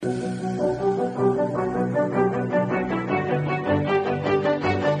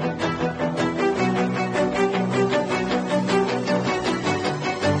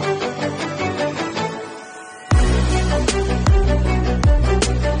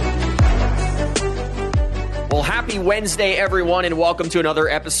Well, happy Wednesday, everyone, and welcome to another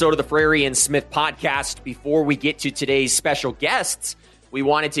episode of the Frary and Smith podcast. Before we get to today's special guests, we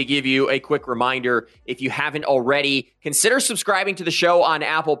wanted to give you a quick reminder. If you haven't already, consider subscribing to the show on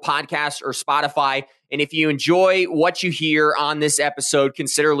Apple Podcasts or Spotify. And if you enjoy what you hear on this episode,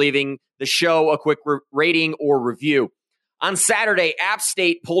 consider leaving the show a quick rating or review. On Saturday, App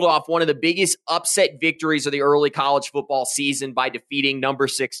State pulled off one of the biggest upset victories of the early college football season by defeating number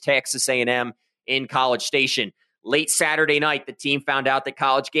 6 Texas A&M in College Station. Late Saturday night, the team found out that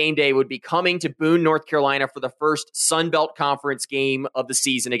College Game Day would be coming to Boone, North Carolina for the first Sun Belt Conference game of the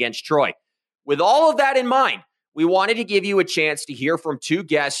season against Troy. With all of that in mind, we wanted to give you a chance to hear from two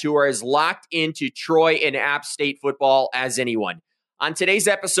guests who are as locked into Troy and App State football as anyone. On today's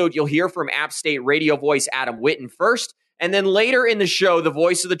episode, you'll hear from App State radio voice Adam Witten first, and then later in the show, the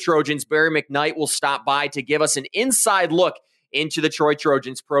voice of the Trojans, Barry McKnight, will stop by to give us an inside look into the Troy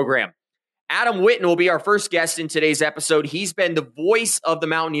Trojans program. Adam Witten will be our first guest in today's episode. He's been the voice of the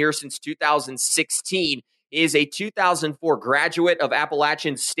Mountaineers since 2016. He is a 2004 graduate of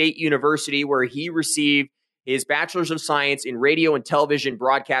Appalachian State University, where he received his Bachelor's of Science in Radio and Television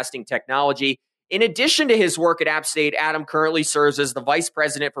Broadcasting Technology. In addition to his work at App State, Adam currently serves as the Vice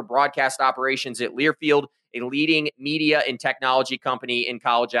President for Broadcast Operations at Learfield, a leading media and technology company in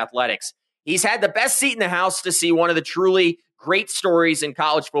college athletics. He's had the best seat in the house to see one of the truly great stories in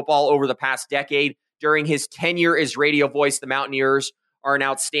college football over the past decade. During his tenure as radio voice, the Mountaineers are an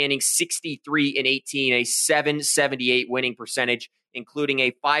outstanding 63-18, a .778 winning percentage, including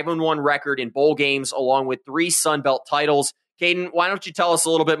a 5-1 record in bowl games, along with 3 Sun Belt titles. Caden, why don't you tell us a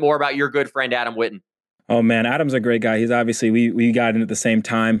little bit more about your good friend, Adam Witten? Oh, man, Adam's a great guy. He's obviously, we got in at the same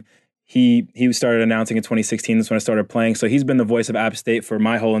time. He started announcing in 2016. That's when I started playing. So he's been the voice of App State for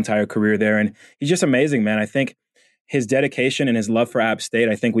my whole entire career there. And he's just amazing, man. I think his dedication and his love for App State,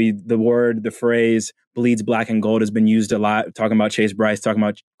 I think the phrase bleeds black and gold has been used a lot, talking about Chase Bryce, talking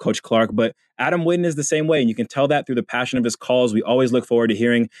about Coach Clark, but Adam Witten is the same way. And you can tell that through the passion of his calls. We always look forward to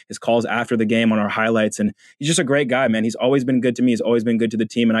hearing his calls after the game on our highlights. And he's just a great guy, man. He's always been good to me. He's always been good to the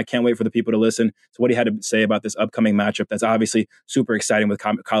team. And I can't wait for the people to listen to what he had to say about this upcoming matchup. That's obviously super exciting with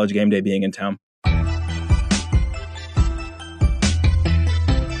College Game Day being in town.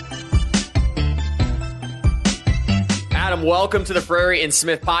 Adam, welcome to the Frary and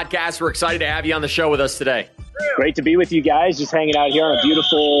Smith podcast. We're excited to have you on the show with us today. Great to be with you guys. Just hanging out here on a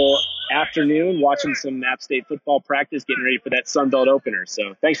beautiful afternoon, watching some App State football practice, getting ready for that Sun Belt opener.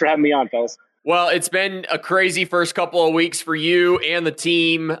 So thanks for having me on, fellas. Well, it's been a crazy first couple of weeks for you and the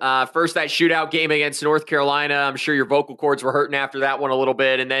team. First, that shootout game against North Carolina. I'm sure your vocal cords were hurting after that one a little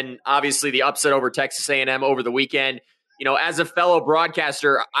bit. And then obviously the upset over Texas A&M over the weekend. You know, as a fellow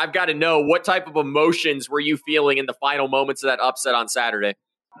broadcaster, I've got to know, what type of emotions were you feeling in the final moments of that upset on Saturday?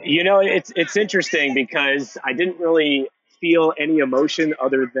 You know, it's interesting because I didn't really feel any emotion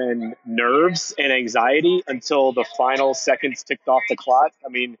other than nerves and anxiety until the final seconds ticked off the clock. I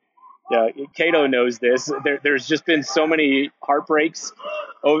mean, Cato knows this. There's just been so many heartbreaks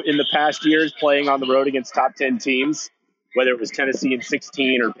in the past years playing on the road against top 10 teams, whether it was Tennessee in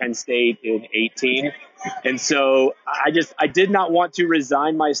 16 or Penn State in 18. And so I did not want to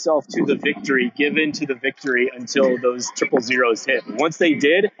resign myself to the victory, give in to the victory until those 000s hit. And once they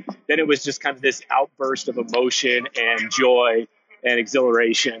did, then it was just kind of this outburst of emotion and joy and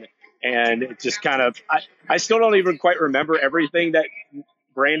exhilaration. And it just kind of, I still don't even quite remember everything that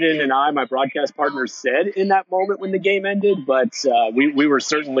Brandon and I, my broadcast partners, said in that moment when the game ended, but we were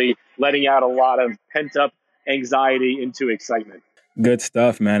certainly letting out a lot of pent-up anxiety into excitement. Good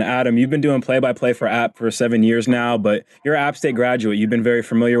stuff, man. Adam, you've been doing play-by-play for App for 7 years now, but you're an App State graduate. You've been very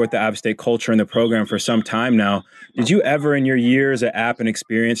familiar with the App State culture and the program for some time now. Did you ever in your years at App and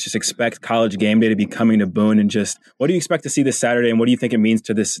experience just expect College Game Day to be coming to Boone? And just what do you expect to see this Saturday, and what do you think it means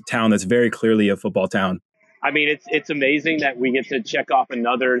to this town that's very clearly a football town? I mean, it's amazing that we get to check off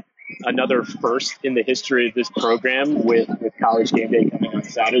another first in the history of this program with College Game Day coming on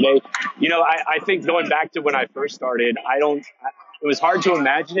Saturday. You know, I think going back to when I first started, it was hard to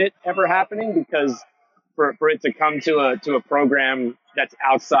imagine it ever happening, because for it to come to a program that's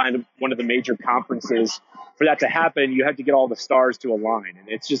outside of one of the major conferences, for that to happen, you have to get all the stars to align. And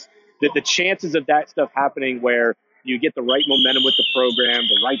it's just the chances of that stuff happening where you get the right momentum with the program,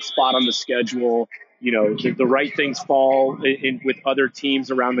 the right spot on the schedule, you know, the right things fall in with other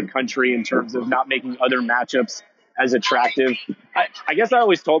teams around the country in terms of not making other matchups as attractive. I guess I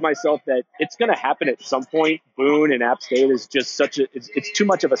always told myself that it's going to happen at some point. Boone and App State is just it's too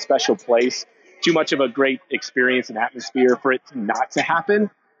much of a special place, too much of a great experience and atmosphere for it not to happen.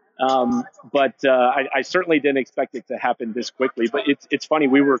 But I certainly didn't expect it to happen this quickly. But it's funny,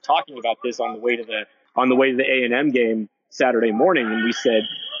 we were talking about this on the way to on the way to the A&M game Saturday morning, and we said,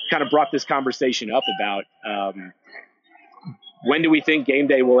 kind of brought this conversation up about when do we think game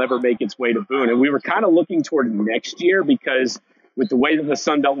day will ever make its way to Boone? And we were kind of looking toward next year, because with the way that the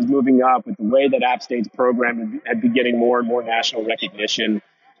Sun Belt was moving up, with the way that App State's program had been getting more and more national recognition,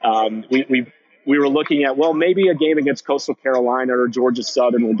 we were looking at, well, maybe a game against Coastal Carolina or Georgia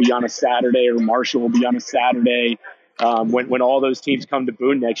Southern will be on a Saturday, or Marshall will be on a Saturday. When all those teams come to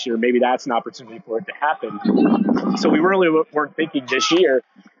Boone next year, maybe that's an opportunity for it to happen. So we really weren't thinking this year,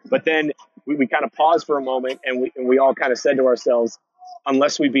 but then we kind of paused for a moment, and we all kind of said to ourselves,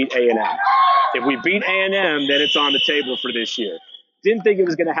 unless we beat A&M. If we beat A&M, then it's on the table for this year. Didn't think it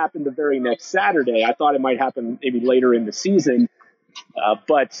was going to happen the very next Saturday. I thought it might happen maybe later in the season.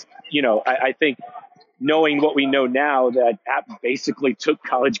 But, I think knowing what we know now, that App basically took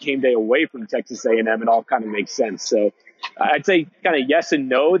College Game Day away from Texas A&M, it all kind of makes sense. So I'd say kind of yes and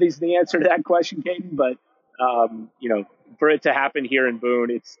no is the answer to that question, Caden. But, for it to happen here in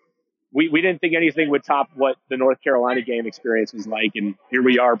Boone, we didn't think anything would top what the North Carolina game experience was like. And here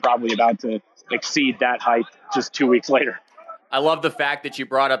we are, probably about to exceed that hype just 2 weeks later. I love the fact that you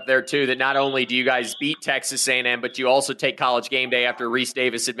brought up there, too, that not only do you guys beat Texas A&M, but you also take College Game Day after Reese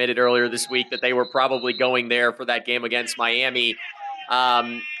Davis admitted earlier this week that they were probably going there for that game against Miami.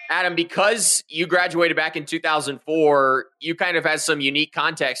 Adam, because you graduated back in 2004, you kind of had some unique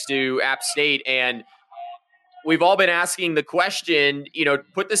context to App State, and we've all been asking the question,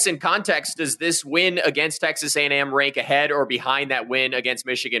 put this in context, does this win against Texas A&M rank ahead or behind that win against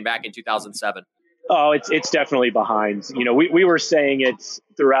Michigan back in 2007? Oh, it's definitely behind. We were saying it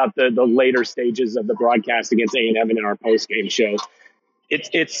throughout the later stages of the broadcast against A&M and in our post-game show.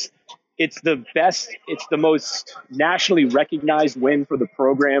 It's the best, it's the most nationally recognized win for the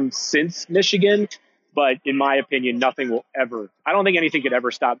program since Michigan. But in my opinion, I don't think anything could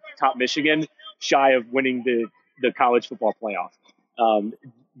ever top Michigan shy of winning the college football playoff.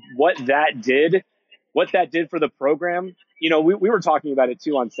 What that did for the program, we were talking about it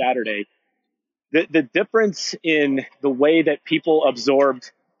too on Saturday. The difference in the way that people absorbed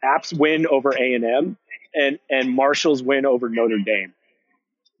App's win over A&M and Marshall's win over Notre Dame.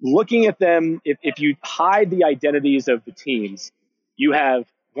 Looking at them, if you hide the identities of the teams, you have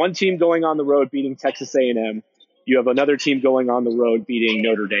one team going on the road beating Texas A&M. You have another team going on the road beating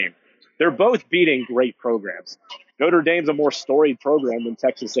Notre Dame. They're both beating great programs. Notre Dame's a more storied program than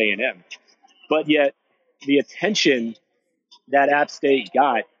Texas A&M. But yet the attention that App State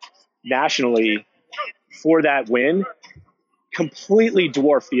got nationally for that win completely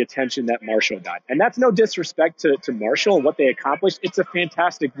dwarfed the attention that Marshall got. And that's no disrespect to Marshall and what they accomplished. It's a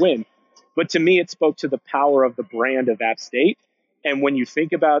fantastic win. But to me, it spoke to the power of the brand of App State. And when you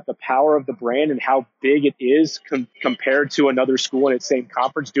think about the power of the brand and how big it is compared to another school in its same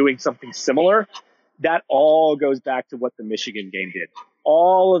conference doing something similar, that all goes back to what the Michigan game did.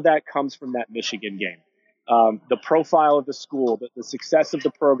 All of that comes from that Michigan game. The profile of the school, the success of the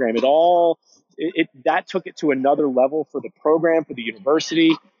program, that took it to another level for the program, for the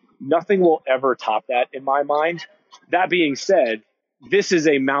university. Nothing will ever top that in my mind. That being said, this is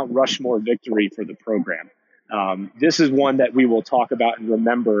a Mount Rushmore victory for the program. This is one that we will talk about and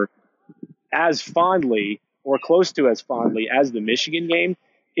remember as fondly or close to as fondly as the Michigan game.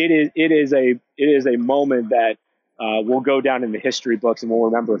 It is a moment that will go down in the history books and we'll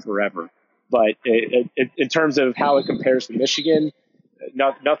remember forever. But in terms of how it compares to Michigan,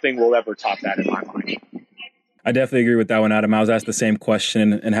 nothing will ever top that in my mind. I definitely agree with that one, Adam. I was asked the same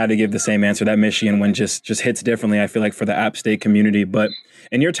question and had to give the same answer. That Michigan win just hits differently, I feel like, for the App State community. But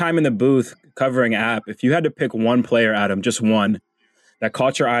in your time in the booth covering App, if you had to pick one player, Adam, just one, that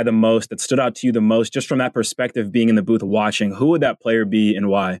caught your eye the most, that stood out to you the most, just from that perspective being in the booth watching, who would that player be and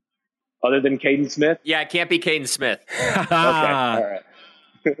why? Other than Caden Smith? Yeah, it can't be Caden Smith. Okay, all right.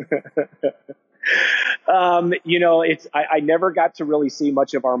 I never got to really see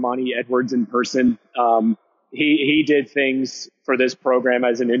much of Armani Edwards in person. He did things for this program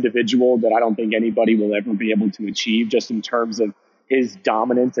as an individual that I don't think anybody will ever be able to achieve, just in terms of his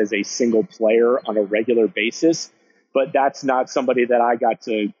dominance as a single player on a regular basis. But that's not somebody that I got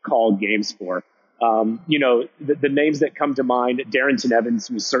to call games for. The names that come to mind, Darrington Evans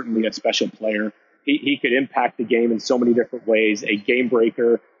was certainly a special player. He could impact the game in so many different ways, a game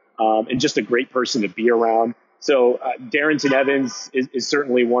breaker, and just a great person to be around. So Darrington Evans is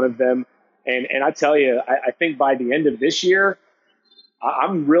certainly one of them. And I tell you, I think by the end of this year,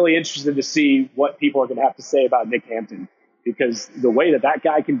 I'm really interested to see what people are going to have to say about Nick Hampton, because the way that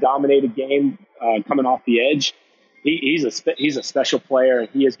guy can dominate a game coming off the edge, he's a special player, and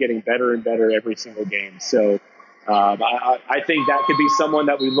he is getting better and better every single game. So I think that could be someone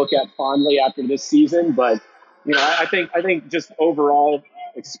that we look at fondly after this season. But, I think just overall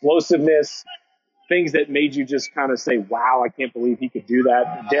explosiveness, things that made you just kind of say, wow, I can't believe he could do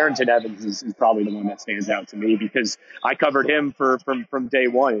that. Darrington Evans is probably the one that stands out to me because I covered him from day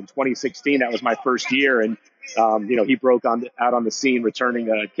one in 2016. That was my first year. And, he broke out on the scene, returning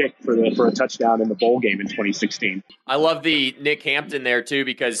a kick for a touchdown in the bowl game in 2016. I love the Nick Hampton there too,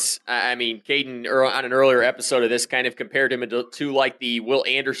 because Caden on an earlier episode of this kind of compared him to like the Will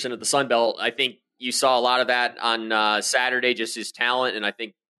Anderson of the Sun Belt. I think you saw a lot of that on Saturday, just his talent. And I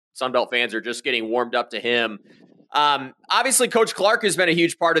think Sunbelt fans are just getting warmed up to him. Obviously, Coach Clark has been a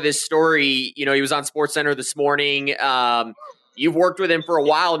huge part of this story. He was on SportsCenter this morning. You've worked with him for a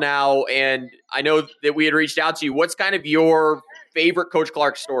while now, and I know that we had reached out to you. What's kind of your favorite Coach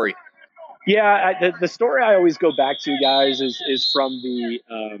Clark story? Yeah, the story I always go back to, guys, is from the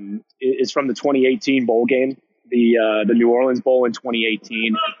 2018 bowl game, the New Orleans Bowl in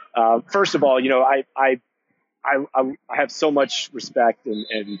 2018. First of all, I have so much respect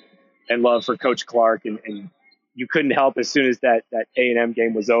and love for Coach Clark, and you couldn't help as soon as that A&M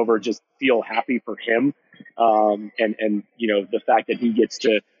game was over, just feel happy for him. And the fact that he gets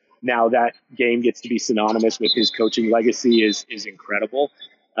to, now that game gets to be synonymous with his coaching legacy is incredible.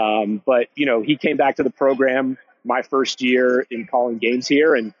 But he came back to the program my first year in calling games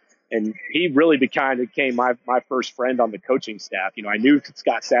here, and he really became my first friend on the coaching staff. I knew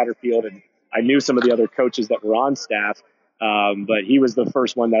Scott Satterfield and I knew some of the other coaches that were on staff, but he was the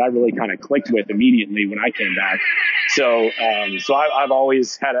first one that I really kind of clicked with immediately when I came back. So I've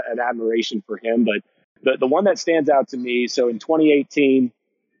always had an admiration for him. But the one that stands out to me, so in 2018,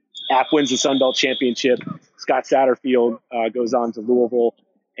 App wins the Sun Belt Championship. Scott Satterfield goes on to Louisville,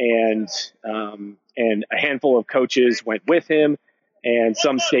 and a handful of coaches went with him, and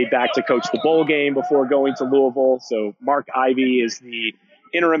some stayed back to coach the bowl game before going to Louisville. So Mark Ivey is the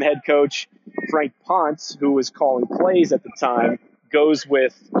interim head coach. Frank Ponce, who was calling plays at the time, goes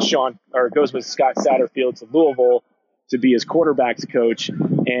with Scott Satterfield to Louisville to be his quarterbacks coach,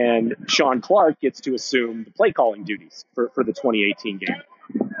 and Sean Clark gets to assume the play calling duties for the 2018 game.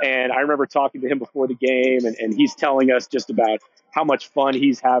 And I remember talking to him before the game, and he's telling us just about how much fun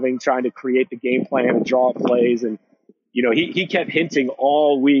he's having trying to create the game plan and draw up plays. And, he kept hinting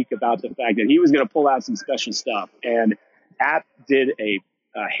all week about the fact that he was going to pull out some special stuff. And App did a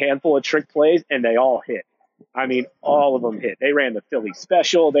handful of trick plays, and they all hit. I mean, all of them hit. They ran the Philly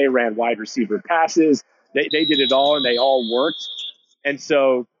special. They ran wide receiver passes. They did it all, and they all worked. And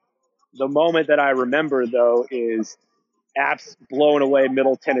so the moment that I remember, though, is App's blowing away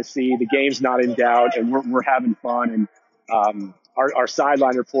Middle Tennessee. The game's not in doubt, and we're having fun. And our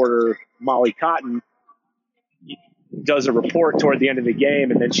sideline reporter, Molly Cotton, does a report toward the end of the game,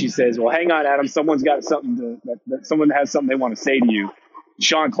 and then she says, "Well, hang on, Adam. Someone's got something that someone has something they want to say to you."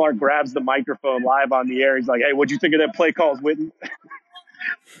 Sean Clark grabs the microphone live on the air. He's like, "Hey, what'd you think of that play call, Witten?"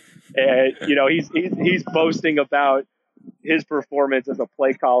 And he's boasting about his performance as a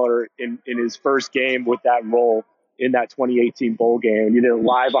play caller in his first game with that role in that 2018 bowl game. And he did it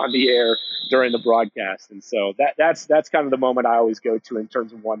live on the air during the broadcast. And so that's kind of the moment I always go to in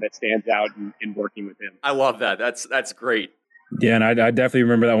terms of one that stands out in working with him. I love that. That's great. Yeah, and I definitely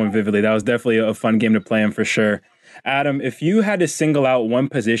remember that one vividly. That was definitely a fun game to play in for sure. Adam, if you had to single out one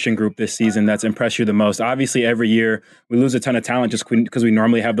position group this season that's impressed you the most, obviously every year we lose a ton of talent just because we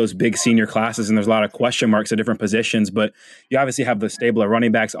normally have those big senior classes and there's a lot of question marks at different positions, but you obviously have the stable of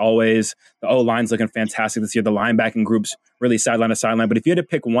running backs always. The O-line's looking fantastic this year. The linebacking group's really sideline to sideline. But if you had to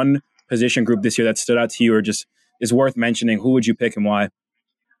pick one position group this year that stood out to you or just is worth mentioning, who would you pick and why?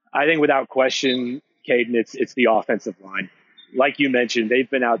 I think without question, Caden, it's the offensive line. Like you mentioned, they've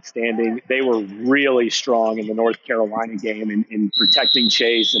been outstanding. They were really strong in the North Carolina game in protecting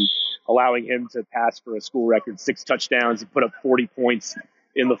Chase and allowing him to pass for a school record 6 touchdowns and put up 40 points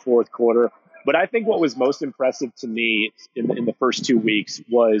in the fourth quarter. But I think what was most impressive to me in the first 2 weeks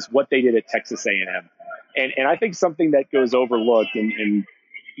was what they did at Texas A&M. And I think something that goes overlooked, and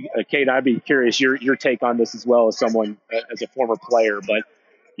Kate, I'd be curious your take on this as well as someone, as a former player. But,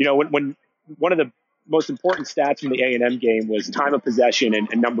 when one of the most important stats from the A&M game was time of possession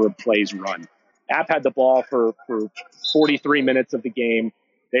and number of plays run. App had the ball for 43 minutes of the game.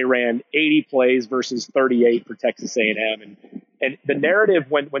 They ran 80 plays versus 38 for Texas A&M. And the narrative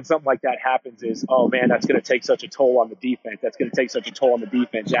when something like that happens is, oh, man, that's going to take such a toll on the defense. That's going to take such a toll on the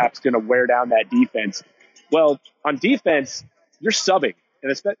defense. App's going to wear down that defense. Well, on defense, you're subbing.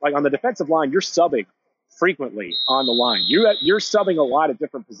 And like on the defensive line, you're subbing frequently on the line. You're subbing a lot of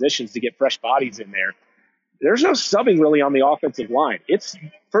different positions to get fresh bodies in there. there's no subbing really on the offensive line. It's,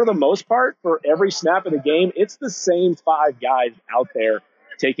 for the most part, for every snap of the game, it's the same 5 guys out there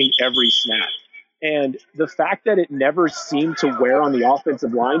taking every snap. And the fact that it never seemed to wear on the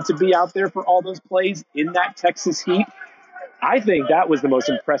offensive line to be out there for all those plays in that Texas heat, I think that was the most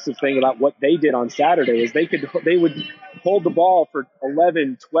impressive thing about what they did on Saturday is they would hold the ball for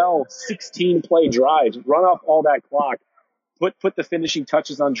 11, 12, 16 play drives, run off all that clock, put the finishing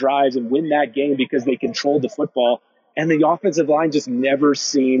touches on drives and win that game because they controlled the football. And the offensive line just never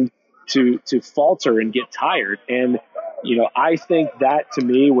seemed to falter and get tired. And, I think that to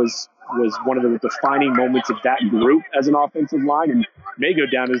me was one of the defining moments of that group as an offensive line, and may go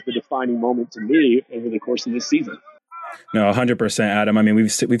down as the defining moment to me over the course of this season. No, 100%, Adam. I mean,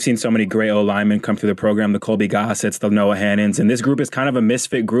 we've seen so many great O-linemen come through the program, the Colby Gossett's, the Noah Hannons, and this group is kind of a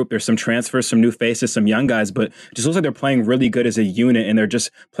misfit group. There's some transfers, some new faces, some young guys, but it just looks like they're playing really good as a unit, and they're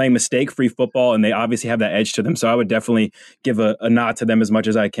just playing mistake-free football, and they obviously have that edge to them. So I would definitely give a nod to them as much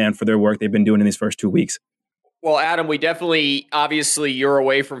as I can for their work they've been doing in these first 2 weeks. Well, Adam, we definitely, obviously, you're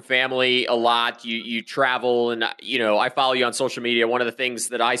away from family a lot. You travel, and, I follow you on social media. One of the things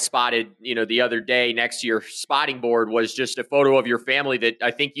that I spotted, the other day next to your spotting board was just a photo of your family that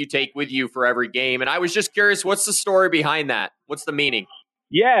I think you take with you for every game. And I was just curious, what's the story behind that? What's the meaning?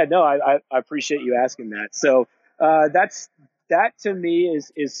 Yeah, no, I appreciate you asking that. So that to me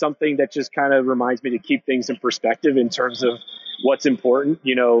is something that just kind of reminds me to keep things in perspective in terms of what's important.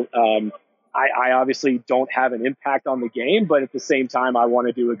 I obviously don't have an impact on the game, but at the same time, I want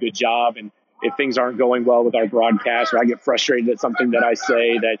to do a good job. And if things aren't going well with our broadcast, or I get frustrated at something that I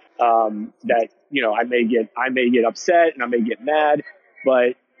say that I may get upset and I may get mad,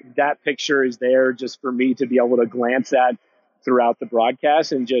 but that picture is there just for me to be able to glance at throughout the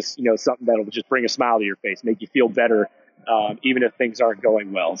broadcast and just, something that'll just bring a smile to your face, make you feel better, even if things aren't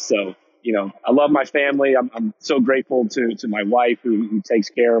going well. So, I love my family. I'm so grateful to my wife who takes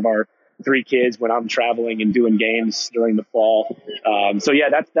care of our 3 kids when I'm traveling and doing games during the fall. So yeah,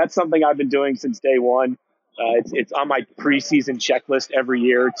 that's something I've been doing since day one. It's on my preseason checklist every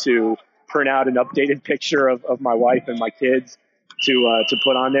year to print out an updated picture of my wife and my kids to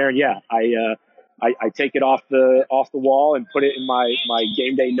put on there. And yeah, I take it off the wall and put it in my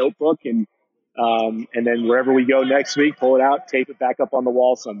game day notebook, and then wherever we go next week, pull it out, tape it back up on the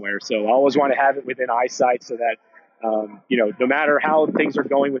wall somewhere. So I always want to have it within eyesight so that no matter how things are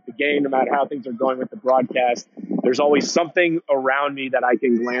going with the game, no matter how things are going with the broadcast, there's always something around me that I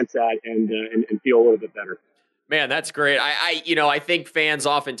can glance at and feel a little bit better. Man, that's great. I think fans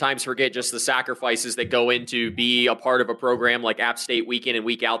oftentimes forget just the sacrifices that go into be a part of a program like App State week in and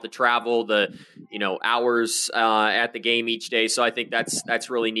week out, the travel, the hours at the game each day. So I think that's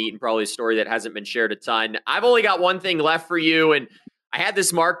really neat and probably a story that hasn't been shared a ton. I've only got one thing left for you, and I had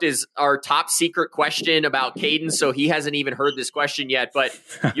this marked as our top secret question about Caden, so he hasn't even heard this question yet. But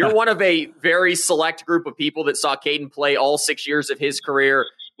you're one of a very select group of people that saw Caden play all 6 years of his career.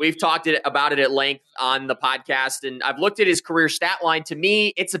 We've talked about it at length on the podcast, and I've looked at his career stat line. To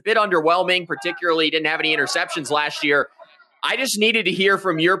me, it's a bit underwhelming, particularly he didn't have any interceptions last year. I just needed to hear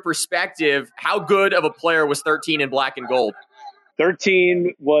from your perspective, how good of a player was 13 in black and gold?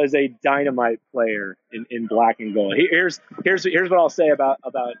 13 was a dynamite player in black and gold. Here's what I'll say about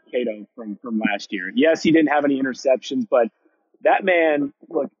Cato from last year. Yes, he didn't have any interceptions, but that man,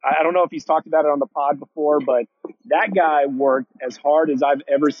 look, I don't know if he's talked about it on the pod before, but that guy worked as hard as I've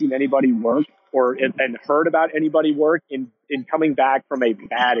ever seen anybody work and heard about anybody work in coming back from a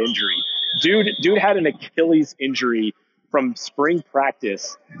bad injury. Dude had an Achilles injury from spring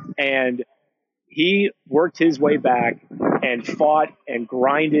practice, and he worked his way back and fought and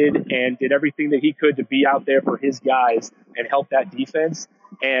grinded and did everything that he could to be out there for his guys and help that defense.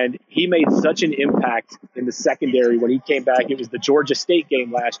 And he made such an impact in the secondary when he came back. It was the Georgia State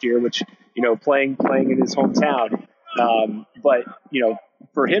game last year, which, playing in his hometown. But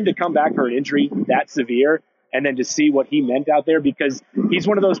for him to come back for an injury that severe and then to see what he meant out there, because he's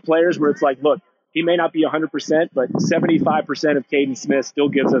one of those players where it's like, look, he may not be 100%, but 75% of Caden Smith still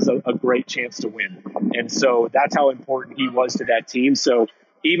gives us a great chance to win. And so that's how important he was to that team. So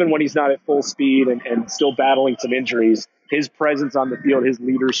even when he's not at full speed and still battling some injuries, his presence on the field, his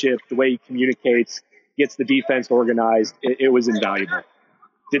leadership, the way he communicates, gets the defense organized, it was invaluable.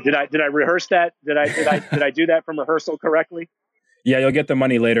 Did I rehearse that? Did I do that from rehearsal correctly? Yeah, you'll get the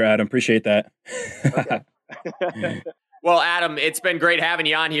money later, Adam. Appreciate that. Okay. Well, Adam, it's been great having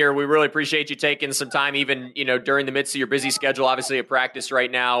you on here. We really appreciate you taking some time, even during the midst of your busy schedule, obviously at practice right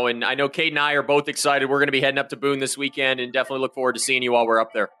now. And I know Kate and I are both excited. We're going to be heading up to Boone this weekend, and definitely look forward to seeing you while we're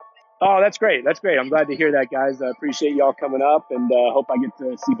up there. Oh, that's great. That's great. I'm glad to hear that, guys. I appreciate y'all coming up, and hope I get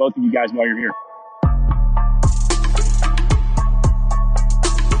to see both of you guys while you're here.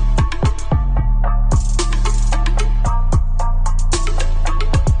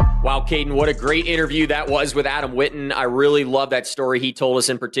 Wow, Caden, what a great interview that was with Adam Witten. I really love that story he told us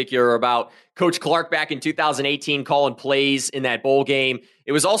in particular about Coach Clark back in 2018 calling plays in that bowl game.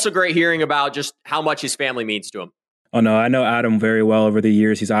 It was also great hearing about just how much his family means to him. Oh, no, I know Adam very well over the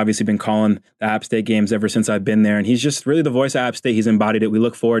years. He's obviously been calling the App State games ever since I've been there, and he's just really the voice of App State. He's embodied it. We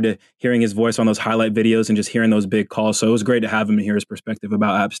look forward to hearing his voice on those highlight videos and just hearing those big calls. So it was great to have him and hear his perspective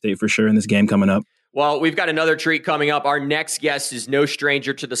about App State for sure in this game coming up. Well, we've got another treat coming up. Our next guest is no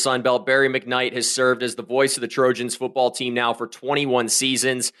stranger to the Sun Belt. Barry McKnight has served as the voice of the Trojans football team now for 21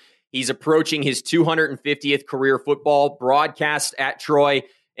 seasons. He's approaching his 250th career football broadcast at Troy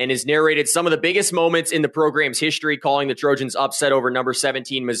and has narrated some of the biggest moments in the program's history, calling the Trojans upset over number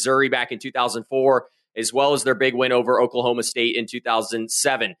 17 Missouri back in 2004, as well as their big win over Oklahoma State in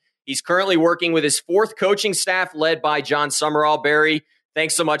 2007. He's currently working with his fourth coaching staff led by John Summerall. Barry,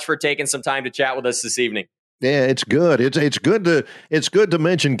 thanks so much for taking some time to chat with us this evening. Yeah, it's good. It's good to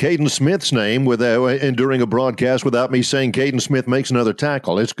mention Caden Smith's name and during a broadcast without me saying Caden Smith makes another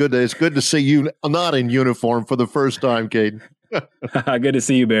tackle. It's good to see you not in uniform for the first time, Caden. Good to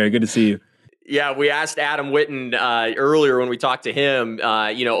see you, Barry. Good to see you. Yeah, we asked Adam Witten earlier when we talked to him,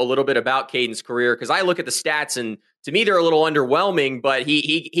 a little bit about Caden's career, because I look at the stats and to me they're a little underwhelming, but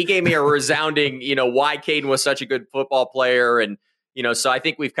he gave me a resounding, why Caden was such a good football player, and so I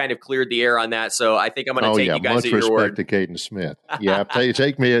think we've kind of cleared the air on that. So I think I'm going to take you guys at your word. Much respect to Caden Smith. Yeah,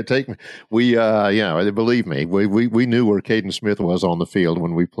 take me. We, believe me, we knew where Caden Smith was on the field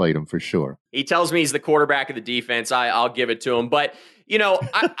when we played him for sure. He tells me he's the quarterback of the defense. I'll give it to him. But,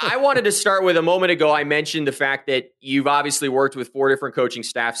 I wanted to start with a moment ago. I mentioned the fact that you've obviously worked with 4 different coaching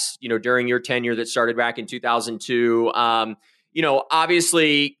staffs, during your tenure that started back in 2002.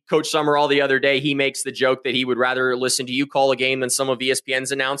 Obviously, Coach Summerall the other day, he makes the joke that he would rather listen to you call a game than some of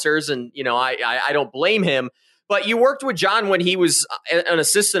ESPN's announcers. And, I don't blame him. But you worked with John when he was an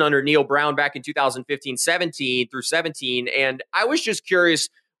assistant under Neil Brown back in 2015-17 through 17. And I was just curious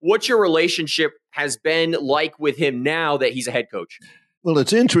what your relationship has been like with him now that he's a head coach. Well,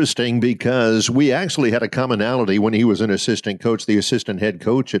 it's interesting because we actually had a commonality when he was an assistant coach, the assistant head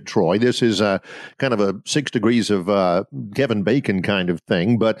coach at Troy. This is kind of a 6 degrees of Kevin Bacon kind of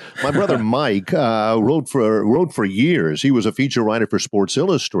thing. But my brother Mike wrote for years. He was a feature writer for Sports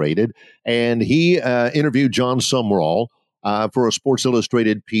Illustrated, and he interviewed John Summerall for a Sports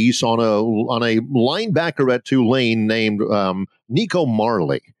Illustrated piece on a linebacker at Tulane named Nico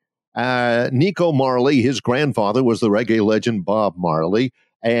Marley. Nico Marley, his grandfather was the reggae legend Bob Marley,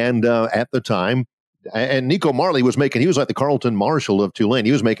 and at the time, and Nico Marley he was like the Carlton Marshall of Tulane.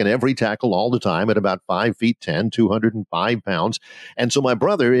 He was making every tackle all the time at about 5'10", 205 pounds. And so my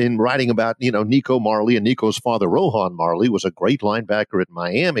brother, in writing about Nico Marley and Nico's father Rohan Marley, was a great linebacker at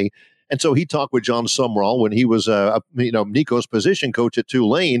Miami. And so he talked with John Summerall when he was Nico's position coach at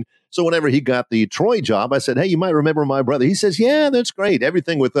Tulane. So whenever he got the Troy job, I said, hey, you might remember my brother. He says, yeah, that's great.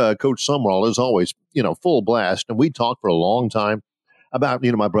 Everything with Coach Summerall is always, full blast. And we talked for a long time about,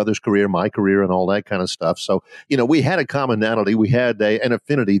 my brother's career, my career, and all that kind of stuff. So, we had a commonality. We had an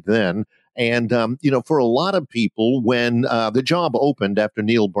affinity then. And, for a lot of people, when the job opened after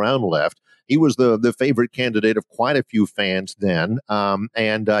Neil Brown left, he was the favorite candidate of quite a few fans then.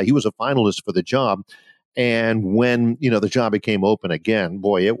 And he was a finalist for the job. And when, the job became open again,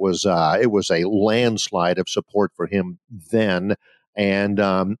 boy, it was a landslide of support for him then. And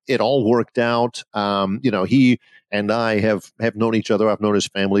it all worked out. He and I have known each other. I've known his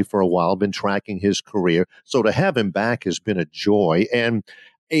family for a while, been tracking his career. So to have him back has been a joy. And,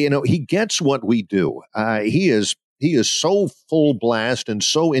 he gets what we do. He is so full blast and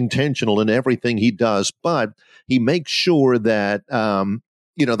so intentional in everything he does, but he makes sure that,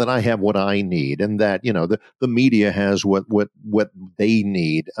 that I have what I need and that, the media has what they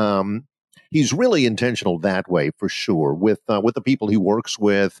need. He's really intentional that way for sure with the people he works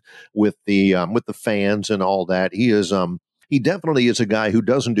with the fans and all that. He definitely is a guy who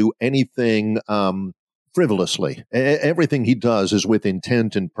doesn't do anything, frivolously. Everything he does is with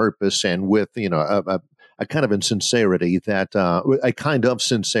intent and purpose and with, a kind of sincerity that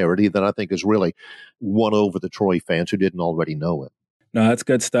I think has really won over the Troy fans who didn't already know him. No, that's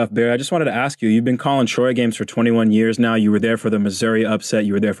good stuff, Barry. I just wanted to ask you, you've been calling Troy games for 21 years now. You were there for the Missouri upset.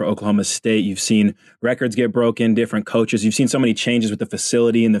 You were there for Oklahoma State. You've seen records get broken, different coaches. You've seen so many changes with the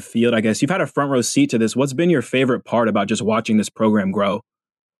facility and the field. I guess you've had a front row seat to this. What's been your favorite part about just watching this program grow?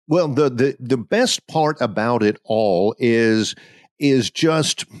 Well, the best part about it all is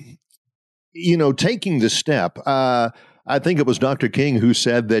just, taking the step. I think it was Dr. King who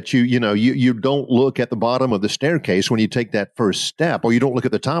said that you don't look at the bottom of the staircase when you take that first step, or you don't look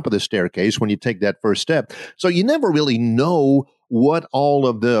at the top of the staircase when you take that first step. So you never really know what all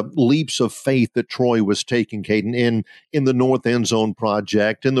of the leaps of faith that Troy was taking, Caden, in the North End Zone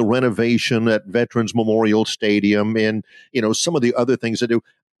project, in the renovation at Veterans Memorial Stadium, and some of the other things that do.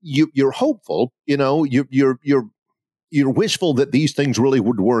 You're hopeful, you're wishful that these things really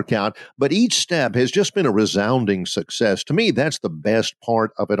would work out, but each step has just been a resounding success. To me, that's the best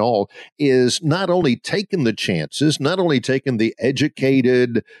part of it all, is not only taking the chances, not only taking the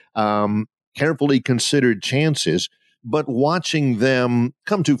educated, carefully considered chances, but watching them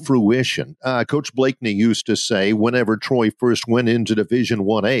come to fruition. Coach Blakeney used to say, whenever Troy first went into Division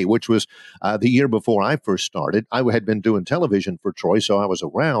 1A, which was the year before I first started, I had been doing television for Troy, so I was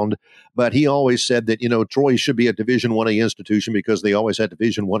around, but he always said that, Troy should be a Division 1A institution because they always had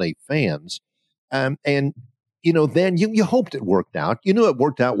Division 1A fans. And then you hoped it worked out. You knew it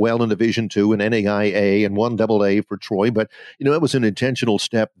worked out well in Division Two and NAIA and 1AA for Troy, but it was an intentional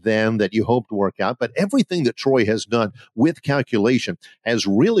step then that you hoped to work out. But everything that Troy has done with calculation has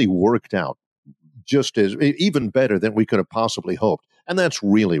really worked out just as even better than we could have possibly hoped, and that's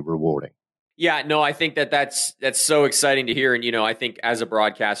really rewarding. Yeah, no, I think that's so exciting to hear. And, I think as a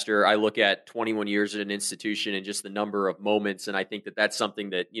broadcaster, I look at 21 years at an institution and just the number of moments. And I think that that's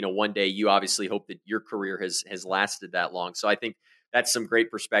something that, one day you obviously hope that your career has lasted that long. So I think that's some great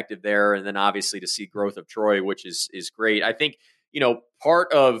perspective there. And then obviously to see growth of Troy, which is great. I think,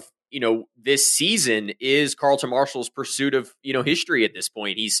 part of, this season is Carlton Martial's pursuit of, history at this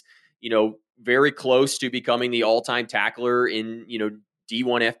point. He's, very close to becoming the all-time tackler in,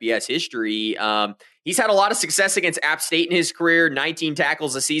 D1 FBS history. He's had a lot of success against App State in his career, 19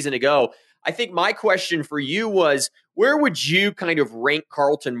 tackles a season ago. I think my question for you was, where would you kind of rank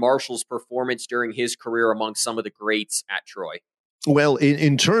Carlton Martial's performance during his career among some of the greats at Troy? Well,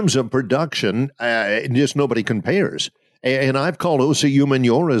 in terms of production, just nobody compares. And I've called Osayu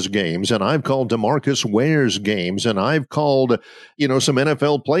Minora's games, and I've called DeMarcus Ware's games, and I've called, some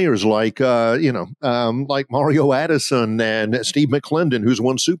NFL players like, like Mario Addison and Steve McClendon, who's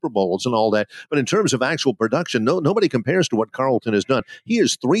won Super Bowls and all that. But in terms of actual production, nobody compares to what Carlton has done. He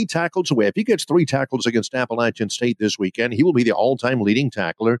is 3 tackles away. If he gets 3 tackles against Appalachian State this weekend, he will be the all-time leading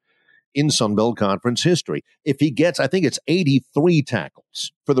tackler in Sun Belt Conference history. If he gets, I think it's 83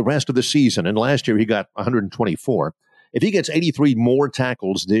 tackles for the rest of the season, and last year he got 124. If he gets 83 more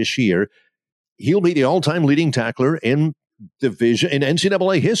tackles this year, he'll be the all-time leading tackler in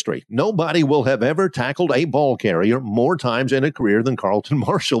NCAA history. Nobody will have ever tackled a ball carrier more times in a career than Carlton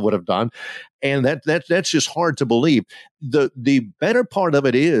Martial would have done, and that's just hard to believe. The better part of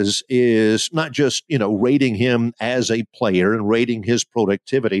it is not just rating him as a player and rating his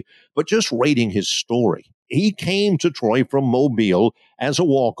productivity, but just rating his story. He came to Troy from Mobile as a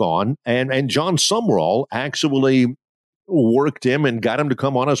walk-on, and John Sumrall actually worked him and got him to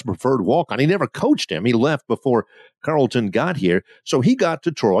come on as a preferred walk-on. He never coached him. He left before Carlton got here. So he got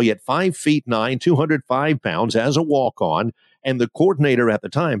to Troy at 5'9", 205 pounds as a walk-on. And the coordinator at the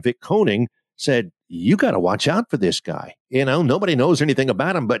time, Vic Koenig, said, you got to watch out for this guy. Nobody knows anything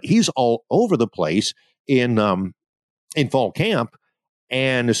about him, but he's all over the place in fall camp.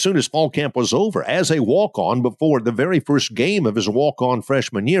 And as soon as fall camp was over, as a walk-on, before the very first game of his walk-on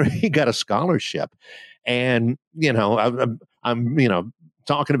freshman year, he got a scholarship. And, I'm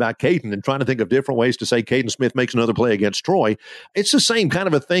talking about Caden and trying to think of different ways to say Caden Smith makes another play against Troy. It's the same kind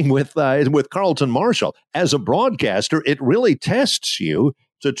of a thing with Carlton Martial. As a broadcaster, it really tests you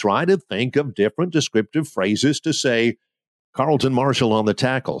to try to think of different descriptive phrases to say Carlton Martial on the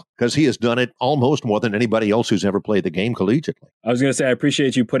tackle, because he has done it almost more than anybody else who's ever played the game collegiately. I was going to say, I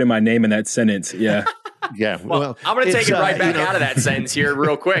appreciate you putting my name in that sentence. Yeah. Yeah. Well, I'm going to take it right back out of that sentence here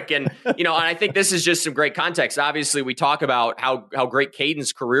real quick. And, and I think this is just some great context. Obviously, we talk about how great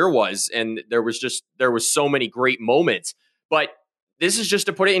Caden's career was, and there was so many great moments. But this is just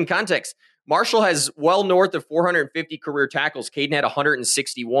to put it in context. Martial has well north of 450 career tackles. Caden had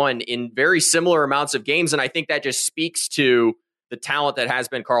 161 in very similar amounts of games. And I think that just speaks to the talent that has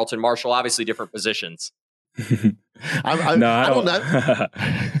been Carlton Martial, obviously different positions. I don't know.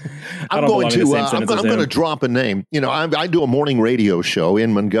 I'm going to drop a name. I do a morning radio show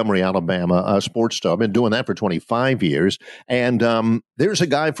in Montgomery, Alabama, Sports Stuff. I've been doing that for 25 years. And there's a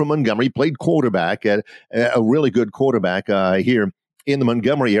guy from Montgomery, played quarterback, at a really good quarterback here in the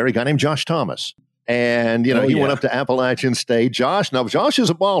Montgomery area, a guy named Josh Thomas. And, he went up to Appalachian State. Josh is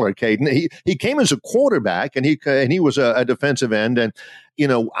a baller, Caden. He came as a quarterback, and he was a defensive end. And,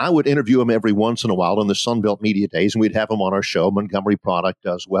 I would interview him every once in a while on the Sunbelt Media Days, and we'd have him on our show. Montgomery Product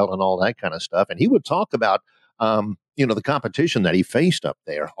does well and all that kind of stuff. And he would talk about, the competition that he faced up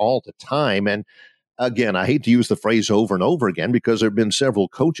there all the time. And again, I hate to use the phrase over and over again because there have been several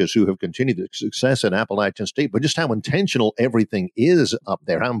coaches who have continued the success at Appalachian State, but just how intentional everything is up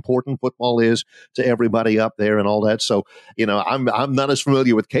there, how important football is to everybody up there and all that. So, I'm not as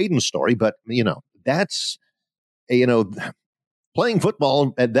familiar with Caden's story, but, that's, playing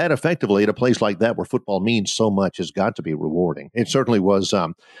football at that effectively at a place like that where football means so much has got to be rewarding. It certainly was.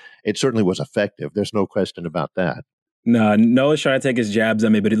 It certainly was effective. There's no question about that. No, Noah's trying to take his jabs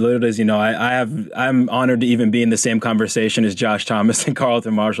at me, but it literally is, I'm honored to even be in the same conversation as Josh Thomas and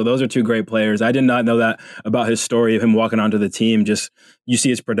Carlton Marshall. Those are two great players. I did not know that about his story of him walking onto the team. Just, you see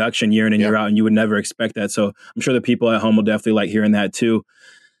his production year in and year out, and you would never expect that. So I'm sure the people at home will definitely like hearing that too.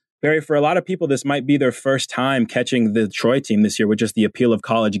 Barry, for a lot of people, this might be their first time catching the Troy team this year with just the appeal of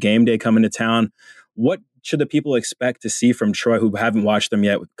College game day coming to town. What should the people expect to see from Troy who haven't watched them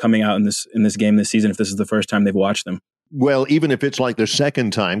yet coming out in this game this season if this is the first time they've watched them? Well, even if it's like their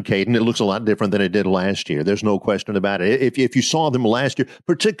second time, Caden, it looks a lot different than it did last year. There's no question about it. If you saw them last year,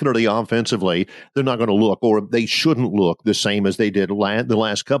 particularly offensively, they're not going to look, or they shouldn't look, the same as they did the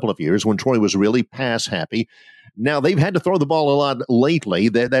last couple of years when Troy was really pass happy. Now, they've had to throw the ball a lot lately.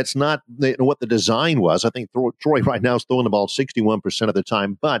 That's not what the design was. I think Troy right now is throwing the ball 61% of the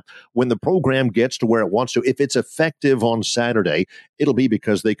time. But when the program gets to where it wants to, if it's effective on Saturday, it'll be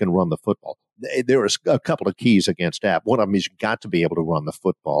because they can run the football. There are a couple of keys against App. One of them is you've got to be able to run the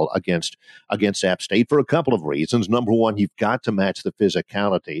football against App State for a couple of reasons. Number one, you've got to match the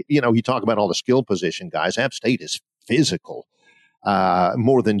physicality. You talk about all the skill position guys. App State is physical,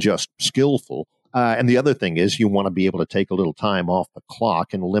 more than just skillful. And the other thing is you want to be able to take a little time off the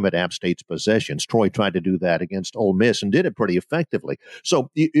clock and limit App State's possessions. Troy tried to do that against Ole Miss and did it pretty effectively. So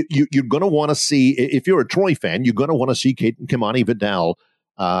you're going to want to see, if you're a Troy fan, you're going to want to see Kimani Vidal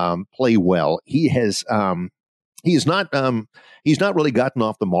play well. He's not really gotten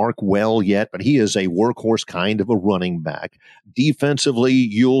off the mark well yet, but he is a workhorse kind of a running back. Defensively,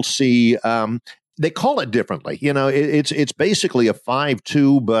 you'll see. They call it differently. It's basically a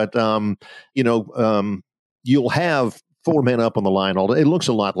 5-2, but you'll have four men up on the line. It looks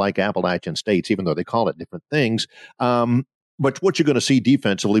a lot like Appalachian State's, even though they call it different things. But what you're going to see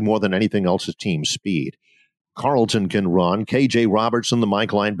defensively more than anything else is team speed. Carlton can run. KJ Robertson, the Mike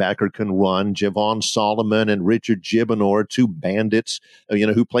linebacker, can run. Javon Solomon and Richard Gibonor, two bandits,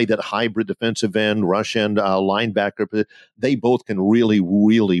 who play that hybrid defensive end, rush end linebacker. They both can really,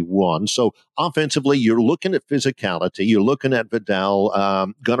 really run. So offensively, you're looking at physicality. You're looking at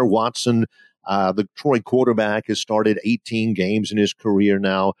Vidal. Gunnar Watson, the Troy quarterback, has started 18 games in his career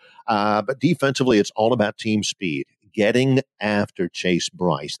now. But defensively, it's all about team speed. Getting after Chase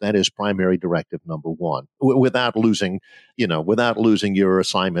Bryce. That is primary directive number one, without losing your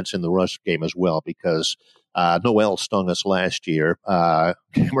assignments in the rush game as well, because Noel stung us last year.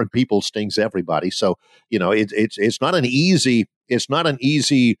 Cameron People stings everybody. So, it's not an easy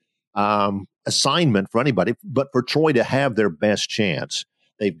assignment for anybody, but for Troy to have their best chance,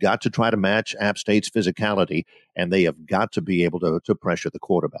 they've got to try to match App State's physicality, and they have got to be able to pressure the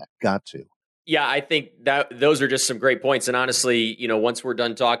quarterback. Got to. Yeah, I think that those are just some great points. And honestly, once we're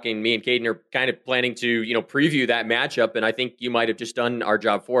done talking, me and Caden are kind of planning to, preview that matchup. And I think you might have just done our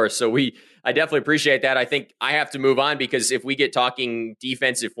job for us. So I definitely appreciate that. I think I have to move on because if we get talking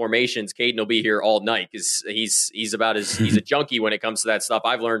defensive formations, Caden will be here all night because he's a junkie when it comes to that stuff.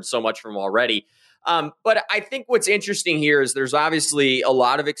 I've learned so much from him already. But I think what's interesting here is there's obviously a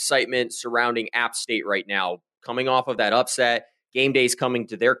lot of excitement surrounding App State right now, coming off of that upset. Game day's coming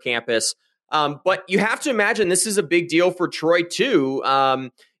to their campus. But you have to imagine this is a big deal for Troy too. Do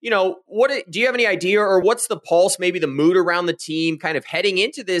you have any idea, or what's the pulse, maybe the mood around the team kind of heading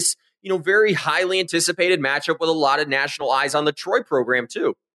into this, very highly anticipated matchup with a lot of national eyes on the Troy program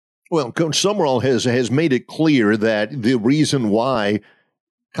too? Well, Coach Summerall has made it clear that the reason why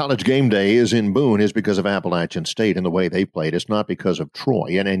College game day is in Boone is because of Appalachian State and the way they played. It's not because of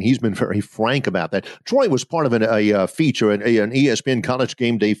Troy. And he's been very frank about that. Troy was part of a feature, an ESPN College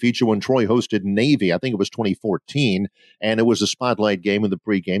game day feature when Troy hosted Navy. I think it was 2014. And it was a spotlight game in the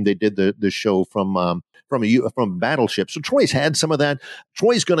pregame. They did the show from Battleship. So Troy's had some of that.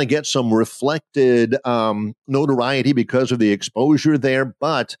 Troy's going to get some reflected notoriety because of the exposure there.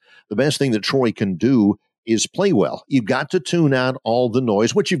 But the best thing that Troy can do is play well. You've got to tune out all the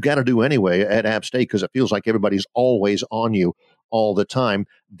noise, which you've got to do anyway at App State because it feels like everybody's always on you all the time.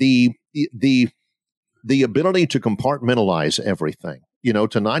 The ability to compartmentalize everything,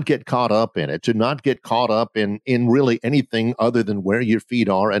 to not get caught up in it, to not get caught up in really anything other than where your feet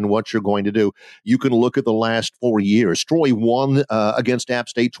are and what you're going to do. You can look at the last 4 years. Troy won against App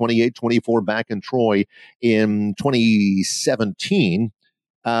State 28-24 back in Troy in 2017.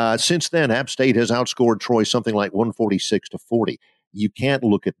 Since then, App State has outscored Troy something like 146-40. You can't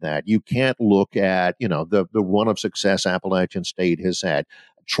look at that. You can't look at, the run of success Appalachian State has had.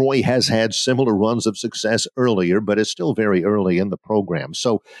 Troy has had similar runs of success earlier, but it's still very early in the program.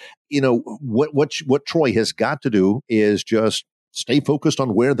 So, what Troy has got to do is just stay focused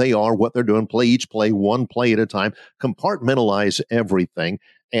on where they are, what they're doing, play each play, one play at a time, compartmentalize everything.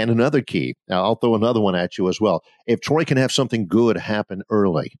 And another key, now I'll throw another one at you as well. If Troy can have something good happen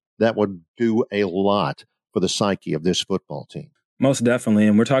early, that would do a lot for the psyche of this football team. Most definitely.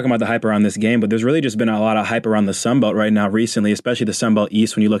 And we're talking about the hype around this game, but there's really just been a lot of hype around the Sun Belt right now recently, especially the Sun Belt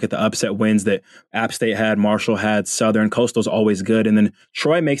East. When you look at the upset wins that App State had, Marshall had, Southern, Coastal's always good. And then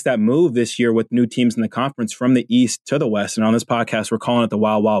Troy makes that move this year with new teams in the conference from the East to the West. And on this podcast, we're calling it the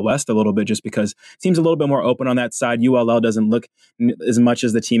Wild Wild West a little bit just because it seems a little bit more open on that side. ULL doesn't look as much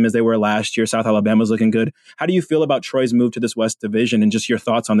as the team as they were last year. South Alabama's looking good. How do you feel about Troy's move to this West Division and just your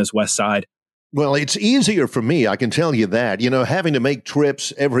thoughts on this West side? Well, it's easier for me, I can tell you that. Having to make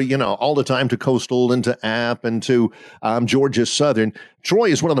trips all the time to Coastal and to App and to Georgia Southern. Troy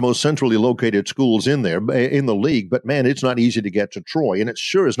is one of the most centrally located schools in there, in the league. But, man, it's not easy to get to Troy. And it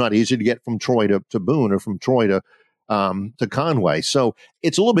sure is not easy to get from Troy to Boone or from Troy to Conway. So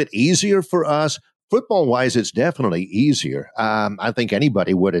it's a little bit easier for us. Football-wise, it's definitely easier. I think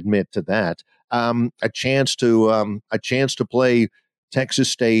anybody would admit to that. A chance to play Texas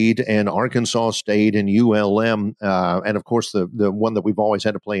State and Arkansas State and ULM, and of course the one that we've always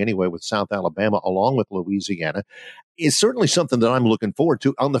had to play anyway with South Alabama, along with Louisiana, is certainly something that I'm looking forward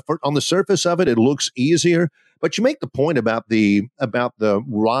to. On the surface of it, it looks easier, but you make the point about the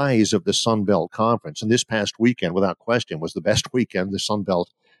rise of the Sun Belt Conference, and this past weekend, without question, was the best weekend the Sun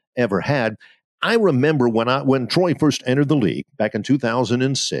Belt ever had. I remember when Troy first entered the league back in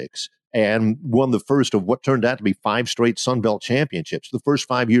 2006. And won the first of what turned out to be 5 straight Sun Belt championships. The first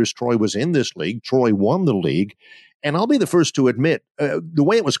 5 years Troy was in this league, Troy won the league. And I'll be the first to admit, the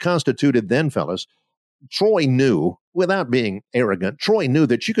way it was constituted then, fellas, Troy knew, without being arrogant, Troy knew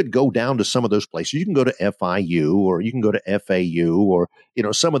that you could go down to some of those places. You can go to FIU or you can go to FAU or,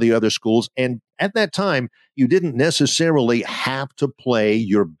 some of the other schools. And at that time, you didn't necessarily have to play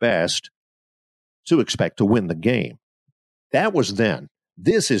your best to expect to win the game. That was then.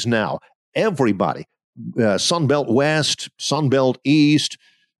 This is now. Everybody, Sun Belt West, Sun Belt East,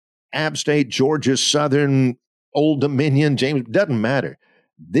 App State, Georgia Southern, Old Dominion, James, doesn't matter.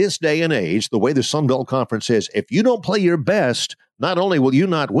 This day and age, the way the Sun Belt Conference is, if you don't play your best, not only will you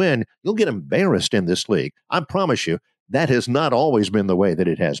not win, you'll get embarrassed in this league. I promise you, that has not always been the way that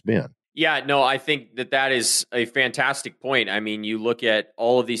it has been. Yeah, no, I think that is a fantastic point. I mean, you look at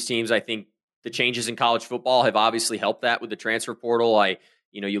all of these teams, I think the changes in college football have obviously helped that with the transfer portal.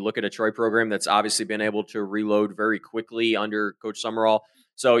 You look at a Troy program that's obviously been able to reload very quickly under Coach Summerall.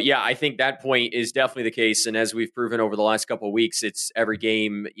 So, yeah, I think that point is definitely the case. And as we've proven over the last couple of weeks, it's every